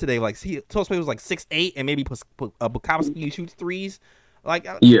tallest player today. The tallest player was 6'8", and maybe Bukowski shoots threes.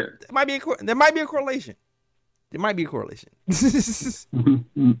 There might be a correlation. There might be a correlation.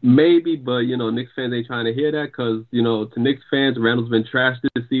 Maybe, but Knicks fans ain't trying to hear that, because to Knicks fans, Randall's been trashed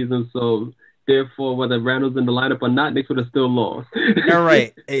this season. So therefore, whether Randall's in the lineup or not, Knicks would have still lost. All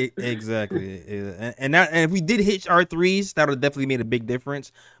right, exactly. And if we did hit our threes, that would have definitely made a big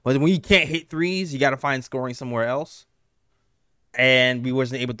difference. But when you can't hit threes, you got to find scoring somewhere else. And we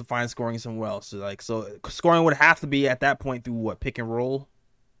wasn't able to find scoring somewhere else. So scoring would have to be at that point through pick and roll.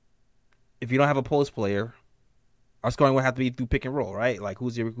 If you don't have a post player, our scoring would have to be through pick and roll, right?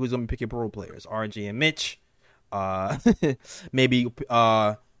 Who's going to be pick and roll players? RJ and Mitch. Maybe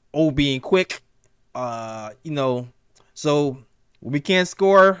Obi and Quick. So when we can't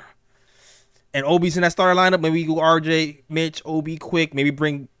score and Obi's in that starter lineup, maybe we go RJ, Mitch, Obi, Quick. Maybe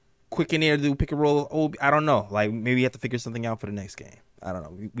bring quick in there to do pick and roll. Oh, I don't know. Like maybe you have to figure something out for the next game. I don't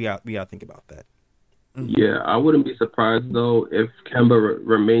know. We got to think about that. Yeah, I wouldn't be surprised though if Kemba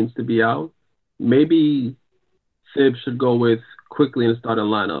remains to be out. Maybe Thibs should go with quickly in the starting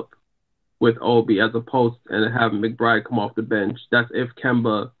lineup with Obi as opposed and have McBride come off the bench. That's if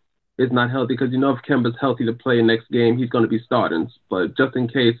Kemba is not healthy, because if Kemba's healthy to play next game, he's going to be starting. But just in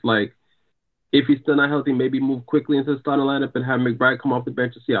case, like, if he's still not healthy, maybe move quickly into the starting lineup and have McBride come off the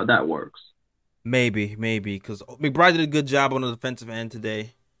bench to see how that works. Maybe, because McBride did a good job on the defensive end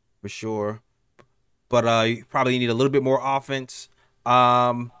today, for sure. But you probably need a little bit more offense.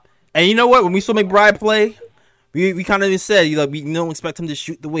 And you know what? When we saw McBride play, we kind of even said, we don't expect him to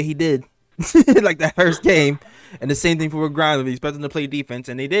shoot the way he did, like that first game. And the same thing for McBride. We expect them to play defense,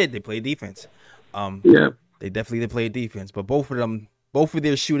 and they did. They played defense. They definitely did play defense. But both of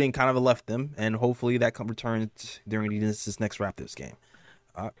their shooting kind of left them, and hopefully that returns during this next Raptors game.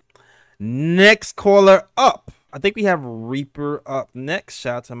 Next caller up. I think we have Reaper up next.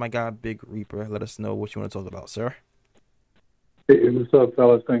 Shout out to my guy, Big Reaper. Let us know what you want to talk about, sir. Hey, what's up,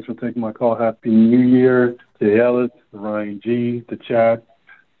 fellas? Thanks for taking my call. Happy New Year. J Ellis, Ryan G, the chat.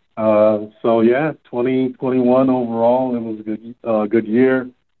 2021 overall, it was a good year.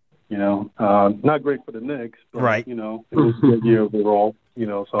 Not great for the Knicks, but, right. It was a good year overall,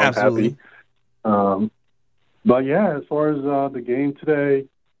 so I'm Absolutely. happy. But yeah, as far as the game today,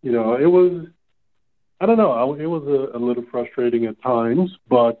 it was, I don't know, it was a little frustrating at times,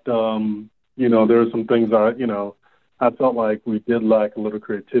 but, there are some things I felt like we did lack a little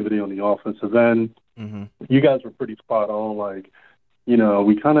creativity on the offensive end. Mm-hmm. You guys were pretty spot on,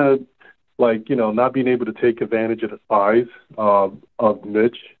 we kind of, not being able to take advantage of the size of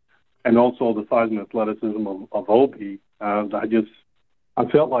Mitch and also the size and athleticism of Obi. I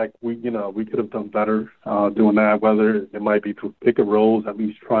felt like we could have done better doing that, whether it might be through pick and rolls, at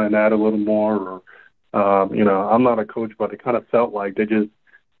least try and add a little more, or, I'm not a coach, but it kind of felt like they just,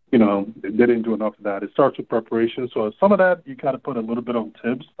 they didn't do enough of that. It starts with preparation. So some of that, you got to put a little bit on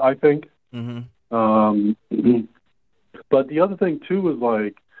Tibbs, I think. Mm-hmm. But the other thing, too, is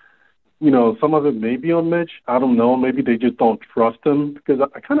some of it may be on Mitch. I don't know. Maybe they just don't trust him, because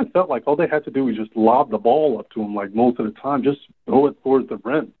I kind of felt like all they had to do was just lob the ball up to him, most of the time, just throw it towards the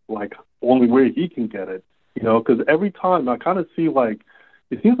rim, only where he can get it, because every time I kind of see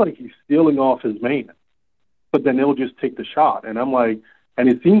it seems like he's stealing off his man, but then they'll just take the shot. And I'm like, and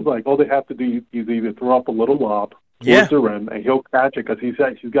it seems like all they have to do is either throw up a little lob towards the rim and he'll catch it because he's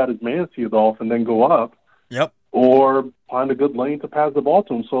got his man sealed off and then go up. Yep. Or find a good lane to pass the ball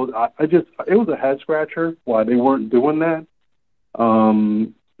to him. So it was a head scratcher why they weren't doing that.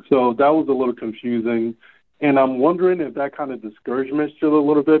 So that was a little confusing. And I'm wondering if that kind of discouraged Mitch a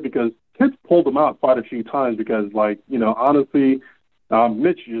little bit, because Kids pulled him out quite a few times because, honestly,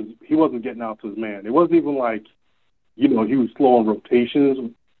 Mitch, he wasn't getting out to his man. It wasn't even he was slow on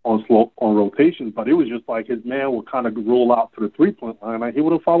rotations, but it was just his man would kind of roll out to the three-point line. He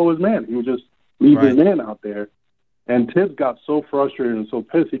wouldn't follow his man. He would just leave his man out there. And Tibbs got so frustrated and so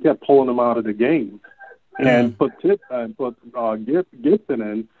pissed, he kept pulling him out of the game and put Gibson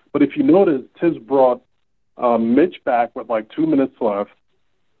in. But if you notice, Tibbs brought Mitch back with 2 minutes left,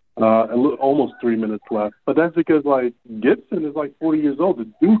 almost 3 minutes left. But that's because Gibson is 40 years old. The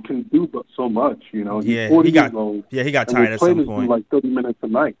dude can do but so much, He's 40 years old. Yeah, he got tired at some point. 30 minutes a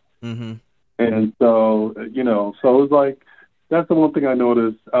night. Mm-hmm. And so, so it was that's the one thing I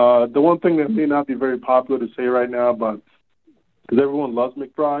noticed. The one thing that may not be very popular to say right now, but because everyone loves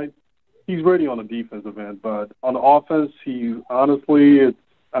McBride, he's ready on the defensive end. But on the offense, I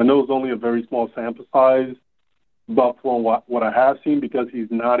know it's only a very small sample size, but from what I have seen, because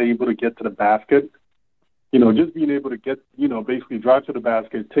he's not able to get to the basket, just being able to get, basically drive to the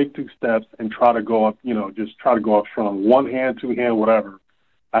basket, take 2 steps, and try to go up, just try to go up strong. 1 hand, 2 hand, whatever.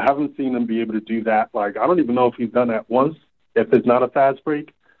 I haven't seen him be able to do that. I don't even know if he's done that once. If it's not a fast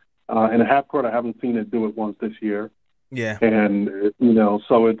break, in a half court, I haven't seen it do it once this year. Yeah. And,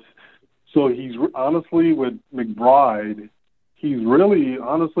 so he's honestly with McBride, he's really,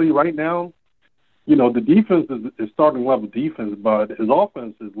 honestly, right now, the defense is starting level defense, but his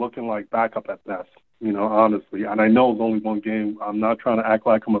offense is looking like backup at best, honestly. And I know it's only one game. I'm not trying to act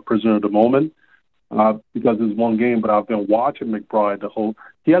like I'm a prisoner of the moment because it's one game, but I've been watching McBride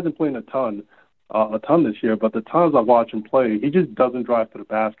he hasn't played a ton this year, but the times I watch him play, he just doesn't drive to the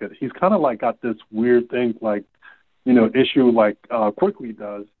basket. He's kind of got this weird thing, issue Quickly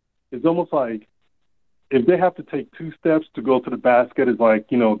does. It's almost if they have to take 2 steps to go to the basket, it's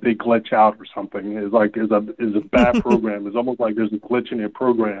they glitch out or something. It's a bad program. It's almost like there's a glitch in their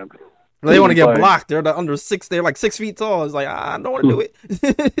program. They want to get like, blocked. They're under 6. They're like 6 feet tall. It's like, I don't want to do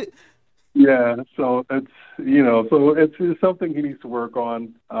it. Yeah, so it's something he needs to work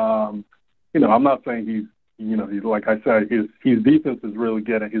on. I'm not saying he's like I said, his defense is really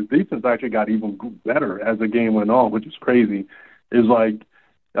good, and his defense actually got even better as the game went on, which is crazy. It's like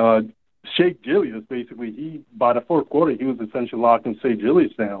Shea Gilgeous, basically, by the fourth quarter, he was essentially locking Shea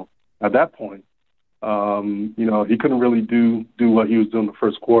Gilgeous down at that point. He couldn't really do what he was doing the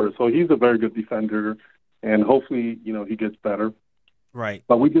first quarter. So he's a very good defender, and hopefully, he gets better. Right.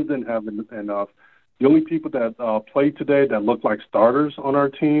 But we just didn't have enough. The only people that played today that looked like starters on our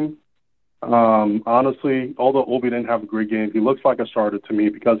team, honestly, although Obi didn't have a great game, he looks like a starter to me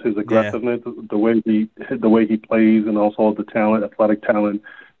because his aggressiveness, the way he plays, and also the talent, athletic talent.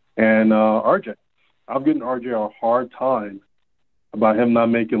 And RJ, I'm giving RJ a hard time about him not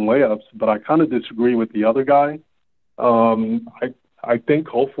making layups, but I kind of disagree with the other guy. I think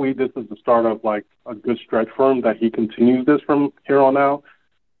hopefully this is the start of like a good stretch for him, that he continues this from here on out.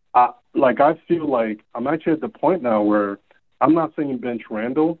 I feel like I'm actually at the point now where I'm not saying bench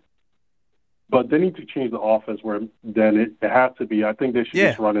Randall, but they need to change the offense where then it has to be. I think they should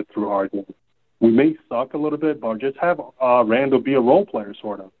just run it through RJ. We may suck a little bit, but just have Randall be a role player,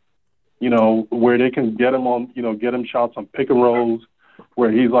 sort of. Where they can get him on, get him shots on pick and rolls,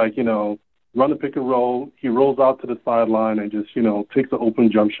 where he's like, run the pick and roll. He rolls out to the sideline and just, takes an open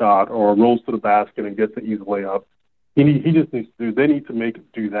jump shot or rolls to the basket and gets an easy layup. He just needs to they need to make him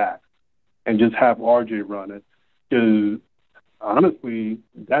do that and just have RJ run it. Because honestly,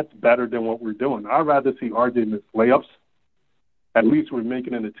 that's better than what we're doing. I'd rather see RJ miss layups. At least we're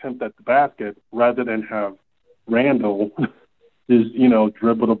making an attempt at the basket rather than have Randall just,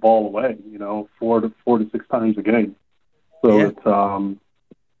 dribble the ball away, 4 to 6 times a game. So it's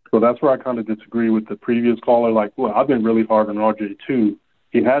so that's where I kind of disagree with the previous caller. Like, well, I've been really hard on RJ too.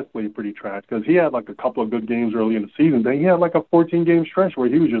 He has played pretty trash because he had like a couple of good games early in the season. Then he had like a 14-game stretch where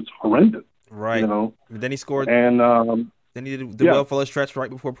he was just horrendous. Right. But then he scored. And then he did well for a stretch right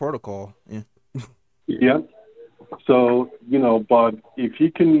before protocol. Yeah. Yeah. So, but if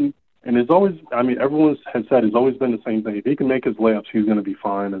he can, and it's always, everyone has said it's always been the same thing. If he can make his layups, he's going to be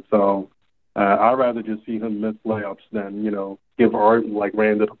fine. And so I'd rather just see him miss layups than, give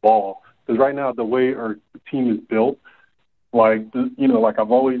Randall the ball. Because right now, the way our team is built, I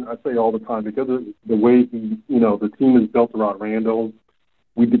say all the time, because of the way the team is built around Randall,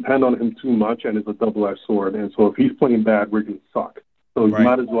 we depend on him too much, and it's a double-edged sword. And so if he's playing bad, we're going to suck. So you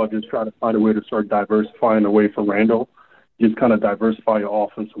might as well just try to find a way to start diversifying away from Randall. Just kind of diversify your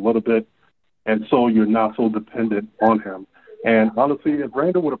offense a little bit, and so you're not so dependent on him. And honestly, if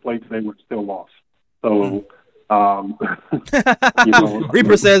Randall would have played today, we'd still lost. So,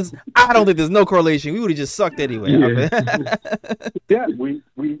 Reaper says, I don't think there's no correlation. We would have just sucked anyway. Yeah, we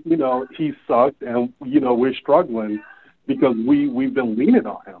he sucked, and we're struggling because we've been leaning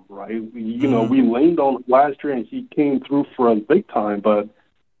on him, right? We leaned on him last year, and he came through for us big time. But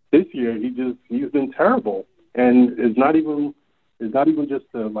this year, he's been terrible, and it's not even just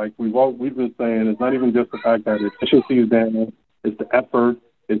we've been saying, it's not even just the fact that efficiency is down. It's the effort,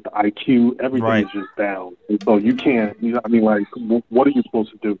 it's the IQ, everything is just down, and so you can't. What are you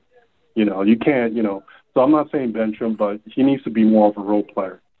supposed to do? You can't. So I'm not saying bench him, but he needs to be more of a role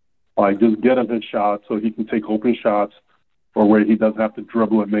player. Like, just get him his shots so he can take open shots, or where he doesn't have to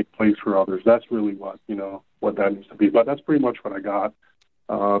dribble and make plays for others. That's really what that needs to be. But that's pretty much what I got.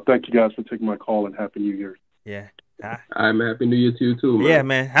 Thank you guys for taking my call, and Happy New Year. Yeah. I'm Happy New Year to you too, man. Yeah,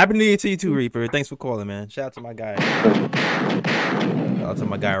 man. Happy New Year to you too, Reaper. Thanks for calling, man. Shout out to my guy. Shout out to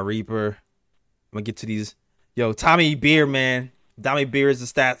my guy, Reaper. I'm going to get to these. Yo, Tommy Beer, man. Tommy Beer is the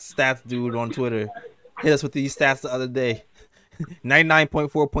stats dude on Twitter. Hit us with these stats the other day.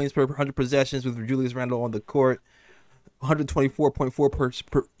 99.4 points per 100 possessions with Julius Randle on the court.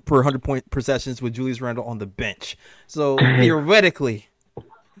 124.4 per 100 possessions with Julius Randle on the bench. So theoretically,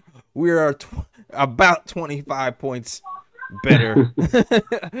 we are about 25 points better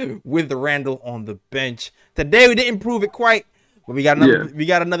with the Randle on the bench. Today we didn't prove it quite, but we got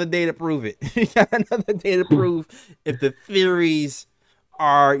another day to prove it. We got another day to prove if the theories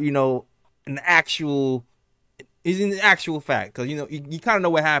are, an actual fact. Because you kind of know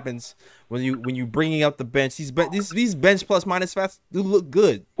what happens when you bringing up the bench. These bench plus minus facts do look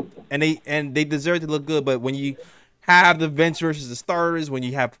good, and they deserve to look good. But when you have the bench versus the starters, when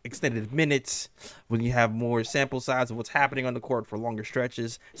you have extended minutes, when you have more sample size of what's happening on the court for longer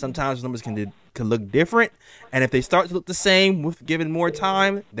stretches, sometimes numbers can look different. And if they start to look the same with given more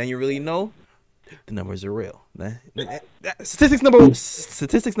time, then you really know the numbers are real. Statistics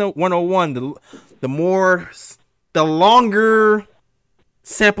 101. The longer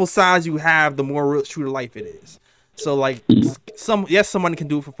sample size you have, the more true to life it is. So like, someone can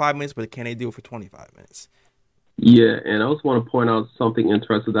do it for 5 minutes, but can they do it for 25 minutes? Yeah, and I also want to point out something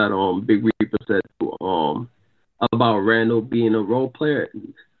interesting that Big Reaper said about Randall being a role player.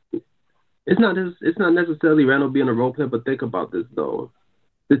 It's not necessarily Randall being a role player, but think about this though.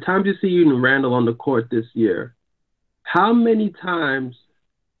 The times you see Randall on the court this year, how many times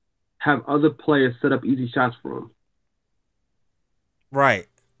have other players set up easy shots for him? Right.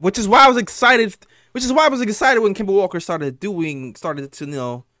 Which is why I was excited when Kemba Walker started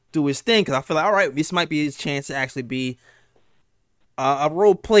to do his thing, because I feel like, all right, this might be his chance to actually be a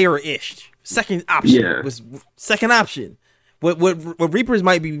role player-ish. Second option. What Reapers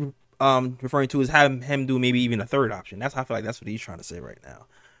might be referring to is having him do maybe even a third option. That's how I feel like that's what he's trying to say right now.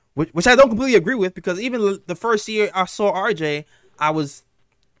 Which I don't completely agree with, because even the first year I saw RJ, I was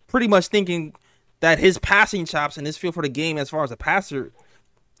pretty much thinking that his passing chops and his feel for the game as far as a passer,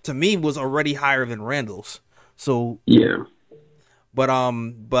 to me, was already higher than Randall's. So yeah. But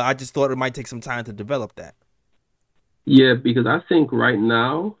I just thought it might take some time to develop that. Yeah, because I think right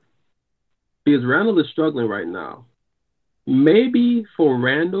now, because Randall is struggling right now, maybe for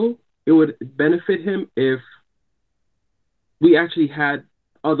Randall, it would benefit him if we actually had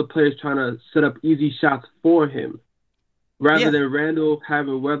other players trying to set up easy shots for him, rather than Randall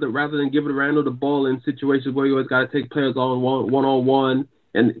rather than giving Randall the ball in situations where you always got to take players on one-on-one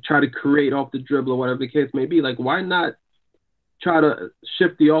and try to create off the dribble or whatever the case may be. Like, why not try to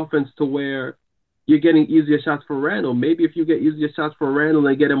shift the offense to where you're getting easier shots for Randall? Maybe if you get easier shots for Randall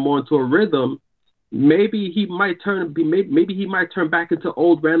and get him more into a rhythm, maybe he might turn back into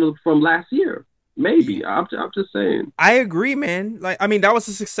old Randall from last year. Maybe. I'm just saying. I agree, man. Like, I mean, that was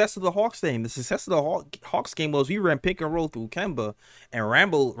the success of the Hawks game. The success of the Hawks game was we ran pick and roll through Kemba, and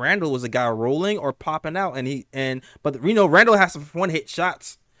Randall was a guy rolling or popping out, but Randall has some one hit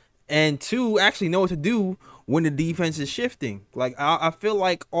shots, and two, actually know what to do when the defense is shifting. Like, I feel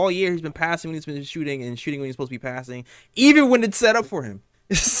like all year he's been passing when he's been shooting, and shooting when he's supposed to be passing, even when it's set up for him.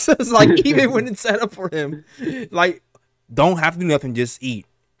 It's like, even when it's set up for him, like, don't have to do nothing, just eat.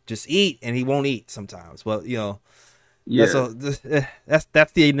 Just eat, and he won't eat sometimes. But that's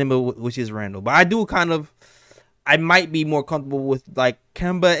the enigma, which is Randall. But I might be more comfortable with like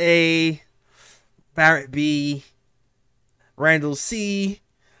Kemba A, Barrett B, Randall C.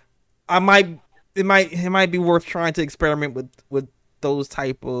 It might be worth trying to experiment with those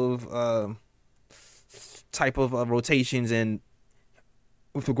type of rotations, and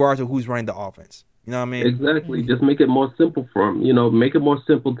with regard to who's running the offense. You know what I mean? Exactly. Just make it more simple for him. Make it more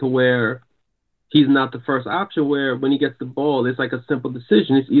simple to where he's not the first option, where when he gets the ball, it's like a simple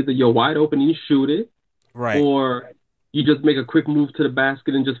decision. It's either you're wide open and you shoot it, right, or you just make a quick move to the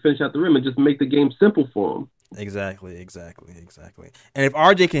basket and just finish out the rim and just make the game simple for him. Exactly. And if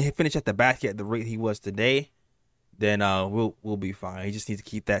RJ can finish at the basket at the rate he was today, then we'll be fine. He just needs to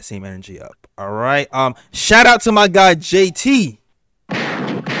keep that same energy up. All right. Shout out to my guy JT.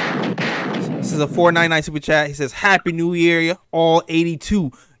 This is a $4.99 super chat. He says, "Happy New Year, all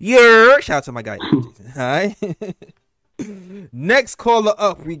 82." Yeah. Shout out to my guy. All right. Next caller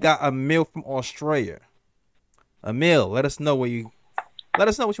up, we got Emil from Australia. Emil, let us know what you want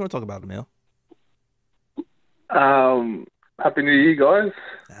to talk about, Emil. Happy New Year, guys.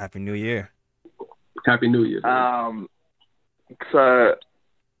 Happy New Year. Happy New Year. So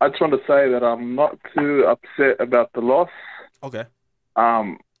I just want to say that I'm not too upset about the loss. Okay.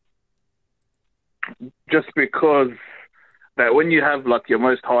 Just because that when you have like your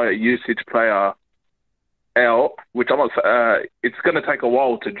most higher usage player out, which I'm not, it's going to take a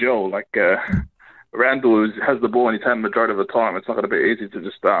while to gel. Like Randall has the ball in his hand majority of the time. It's not going to be easy to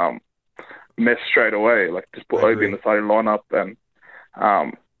just mess straight away. Like just put Obi in the starting lineup, and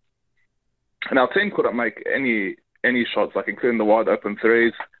our team couldn't make any shots, like including the wide open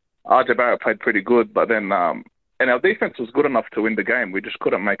threes. RJ Barrett played pretty good, but then and our defense was good enough to win the game. We just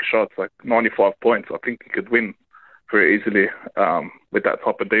couldn't make shots. Like 95 points, I think you could win very easily with that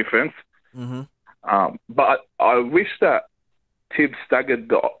type of defense. Mm-hmm. But I wish that Tibbs staggered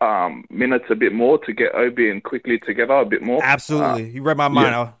the minutes a bit more to get Obi and quickly together a bit more. Absolutely. You read my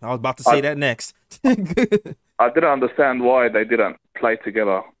mind. Yeah. I was about to say that next. I didn't understand why they didn't play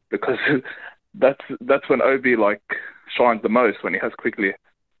together, because that's when Obi like shines the most, when he has quickly.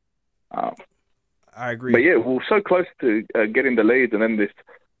 I agree. But yeah, we're so close to getting the lead, and then this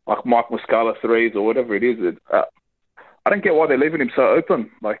like Mike Muscala threes or whatever it is. I don't get why they're leaving him so open.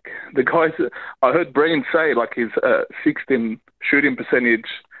 Like the guys, I heard Breen say like his sixth in shooting percentage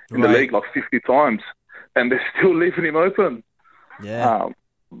in the league like 50 times, and they're still leaving him open. Yeah.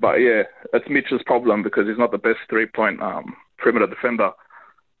 But yeah, it's Mitchell's problem, because he's not the best 3-point perimeter defender.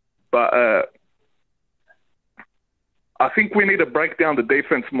 but I think we need to break down the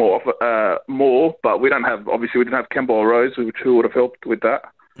defense more. But we didn't have Kemba or Rose, who would have helped with that.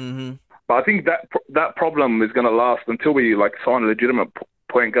 Mm-hmm. But I think that problem is going to last until we sign a legitimate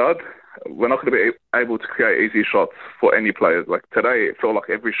point guard. We're not going to be able to create easy shots for any players. Like today, it felt like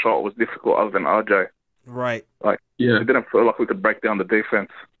every shot was difficult other than RJ. Right. It didn't feel like we could break down the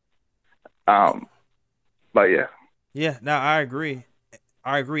defense. But yeah. Yeah, no, I agree.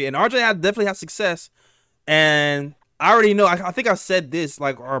 And RJ definitely had success. And I already know, I think I said this,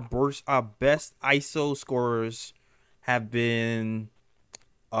 our best ISO scorers have been,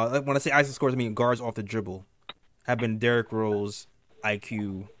 when I say ISO scorers, I mean guards off the dribble, have been Derrick Rose,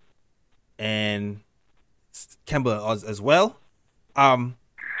 IQ, and Kemba as well.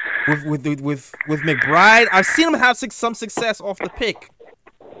 With McBride, I've seen him have some success off the pick.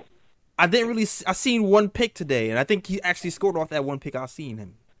 I seen one pick today, and I think he actually scored off that one pick I seen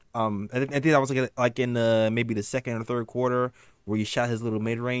him. I think that was in maybe the second or third quarter where he shot his little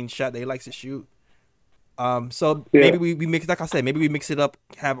mid-range shot that he likes to shoot. Maybe we mix, like I said, maybe we mix it up,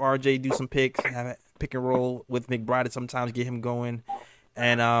 have RJ do some picks, have a pick and roll with McBride at sometimes, get him going,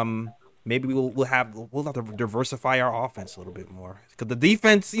 and maybe we'll have to diversify our offense a little bit more, because the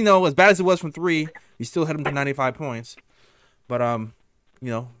defense, as bad as it was from three, we still had them to 95 points, but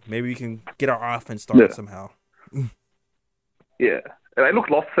maybe we can get our offense started somehow. Yeah. They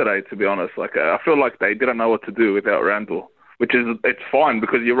looked lost today, to be honest. I feel like they didn't know what to do without Randall, it's fine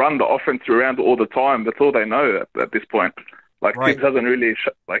because you run the offense through Randall all the time. That's all they know at this point. Tibbs hasn't really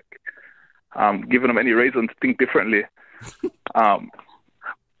given them any reason to think differently.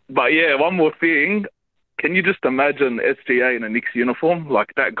 But yeah, one more thing. Can you just imagine SGA in a Knicks uniform?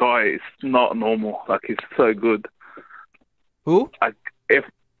 That guy is not normal. He's so good. Who? If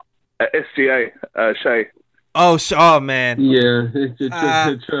SGA, Shea. Oh man. Yeah,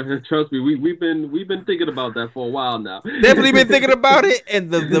 trust me, we've been thinking about that for a while now. Definitely been thinking about it, and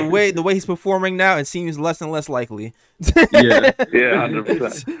the way he's performing now, it seems less and less likely. Yeah,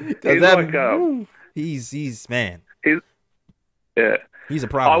 100%. He's man. He's a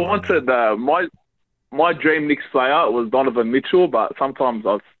problem. I wanted my dream Knicks player was Donovan Mitchell, but sometimes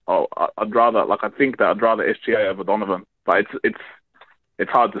I'd rather I'd rather SGA over Donovan, but it's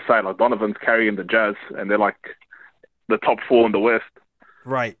hard to say. Donovan's carrying the Jazz, and they're the top four in the West.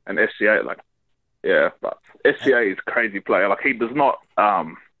 Right. And SGA, but SGA is a crazy player. He does not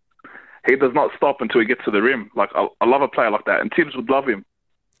stop until he gets to the rim. I love a player like that, and Tibbs would love him.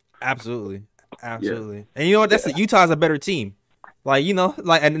 Absolutely. Yeah. And you know what? Utah's a better team. And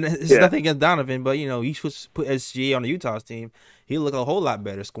it's nothing against Donovan, but you should put SGA on the Utah's team. He'll look a whole lot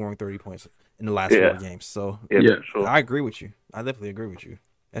better scoring 30 points in the last 4 games. So sure. I agree with you. I definitely agree with you.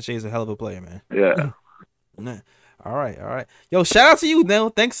 SGA is a hell of a player, man. Yeah. All right. Yo, shout out to you, Nell.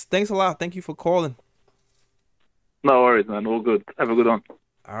 Thanks a lot. Thank you for calling. No worries, man. All good. Have a good one.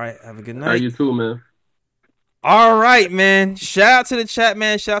 All right. Have a good night. You too, man. All right, man. Shout out to the chat,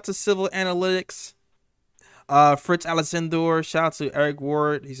 man. Shout out to Civil Analytics. Fritz Alessandor. Shout out to Eric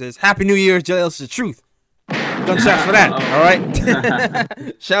Ward. He says, Happy New Year, J Ellis, the truth. Gunshots for that. All right.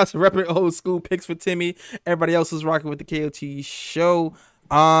 Shout out to Repping Old School Picks for Timmy. Everybody else is rocking with the KOT show.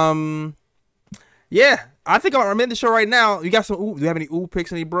 Yeah, I think I'm in the show right now. You got some? Do you have any ooh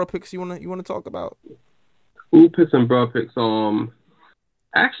picks, any bro picks you wanna talk about? Ooh picks and bro picks.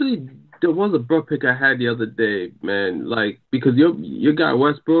 Actually, there was a bro pick I had the other day, man. Because your guy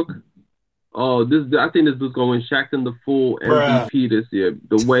Westbrook. I think this dude's going Shaq in the full MVP this year.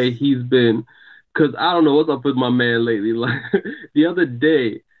 The way he's been. Cause I don't know what's up with my man lately. The other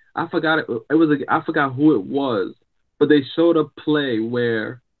day, I forgot I forgot who it was, but they showed a play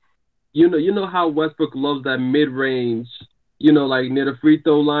where, you know how Westbrook loves that mid range, near the free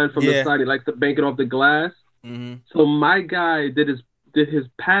throw line from the side. He likes to bank it off the glass. Mm-hmm. So my guy did his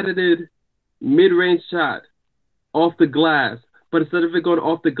patented mid range shot off the glass, but instead of it going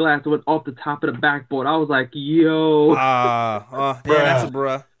off the glass, it went off the top of the backboard. I was like, yo, that's a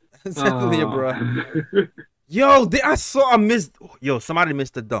bruh. It's definitely a bruh. Yo, somebody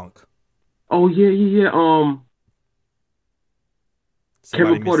missed the dunk. Oh yeah.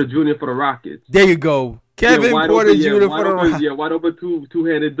 Kevin Porter Jr. for the Rockets. There you go. Kevin Porter Jr. for the Rockets. Yeah, wide open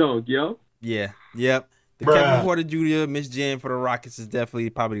two-handed dunk, yo. Yeah, yep. Kevin Porter Jr., Miss Jan for the Rockets is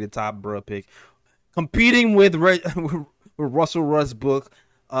definitely probably the top bruh pick. Competing with Russell Westbrook,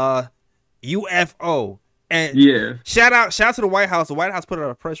 UFO. And shout out to the White House. The White House put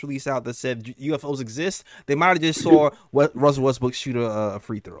a press release out that said UFOs exist. They might have just saw Russell Westbrook shoot a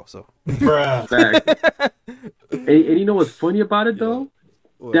free throw. So, and you know what's funny about it though?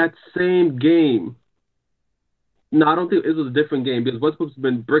 What? That same game, No, I don't think it was a different game because Westbrook's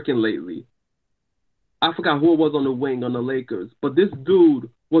been bricking lately. I forgot who it was on the wing on the Lakers, but this dude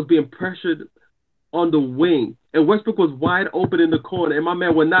was being pressured on the wing, and Westbrook was wide open in the corner, and my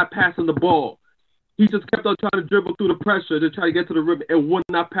man was not passing the ball. He just kept on trying to dribble through the pressure to try to get to the rim and would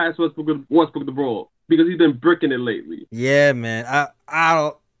not pass Westbrook the ball because he's been bricking it lately. Yeah, man. I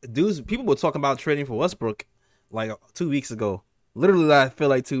don't. Dudes, people were talking about trading for Westbrook like 2 weeks ago. Literally, I feel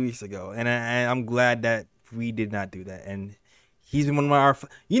like 2 weeks ago, and I'm glad that we did not do that. And he's been one of our,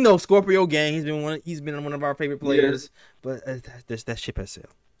 Scorpio gang. He's been one of our favorite players. Yeah. But that ship has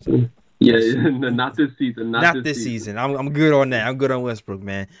sailed. So. Yeah, not this season. Not this season. I'm good on that. I'm good on Westbrook,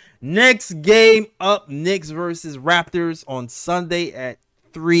 man. Next game up, Knicks versus Raptors on Sunday at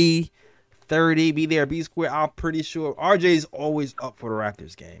 3:30. Be there, be square. I'm pretty sure RJ's always up for the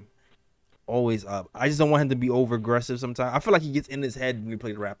Raptors game. Always up. I just don't want him to be over aggressive sometimes. I feel like he gets in his head when we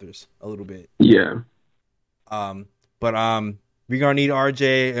play the Raptors a little bit. Yeah. But we're gonna need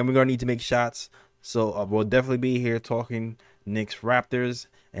RJ and we're gonna need to make shots. So we'll definitely be here talking Knicks Raptors.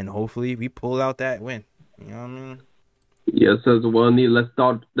 And hopefully we pull out that win. You know what I mean? Yes, as well. Let's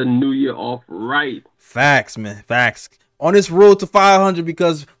start the new year off right. Facts, man. Facts. On this road to 500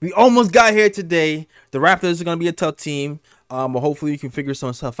 because we almost got here today. The Raptors are going to be a tough team. But hopefully you can figure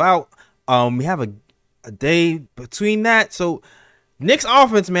some stuff out. We have a day between that. So Knicks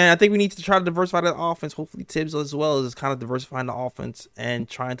offense, man, I think we need to try to diversify the offense. Hopefully Tibbs as well is kind of diversifying the offense and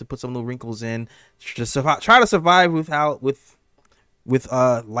trying to put some little wrinkles in. Try to survive with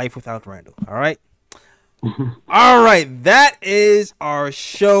life without Randall. All right. All right. That is our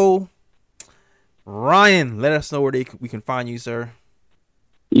show. Ryan, let us know where we can find you, sir.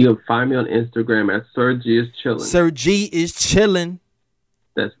 You can find me on Instagram at Sir G is Chillin'. Sir G is Chillin'.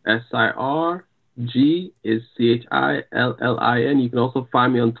 That's SIR. G is CHILLIN. You can also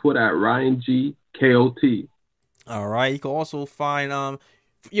find me on Twitter at RyanGKOT. All right. You can also find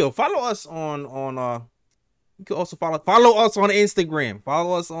follow us on you can also follow us on Instagram.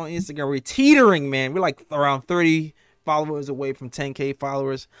 Follow us on Instagram. We're teetering, man. We're like around 30 followers away from 10K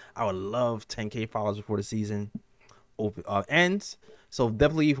followers. I would love 10K followers before the season ends. So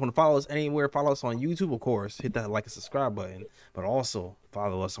definitely, if you want to follow us anywhere, follow us on YouTube, of course. Hit that like and subscribe button. But also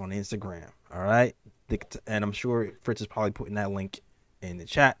follow us on Instagram. All right? And I'm sure Fritz is probably putting that link in the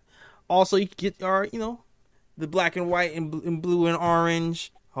chat. Also, you can get our, the black and white and blue and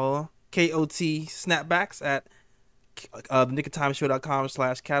orange. Hold on. KOT snapbacks at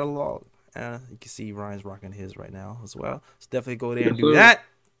thenickoftimeshow.com/catalog. You can see Ryan's rocking his right now as well. So definitely go there and do that.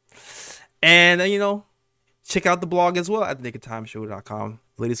 And check out the blog as well at thenickoftimeshow.com.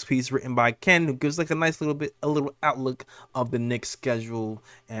 Latest piece written by Ken, who gives like a little outlook of the Knicks schedule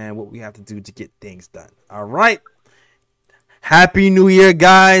and what we have to do to get things done. All right. Happy New Year,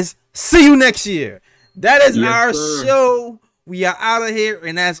 guys. See you next year. That is our show. We are out of here,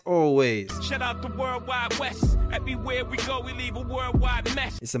 and as always, shout out the World Wide West. Everywhere we go, we leave a worldwide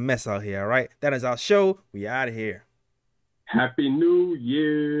mess. It's a mess out here, all right? That is our show. We out of here. Happy New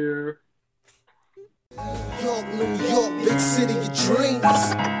Year. New York, big city of dreams.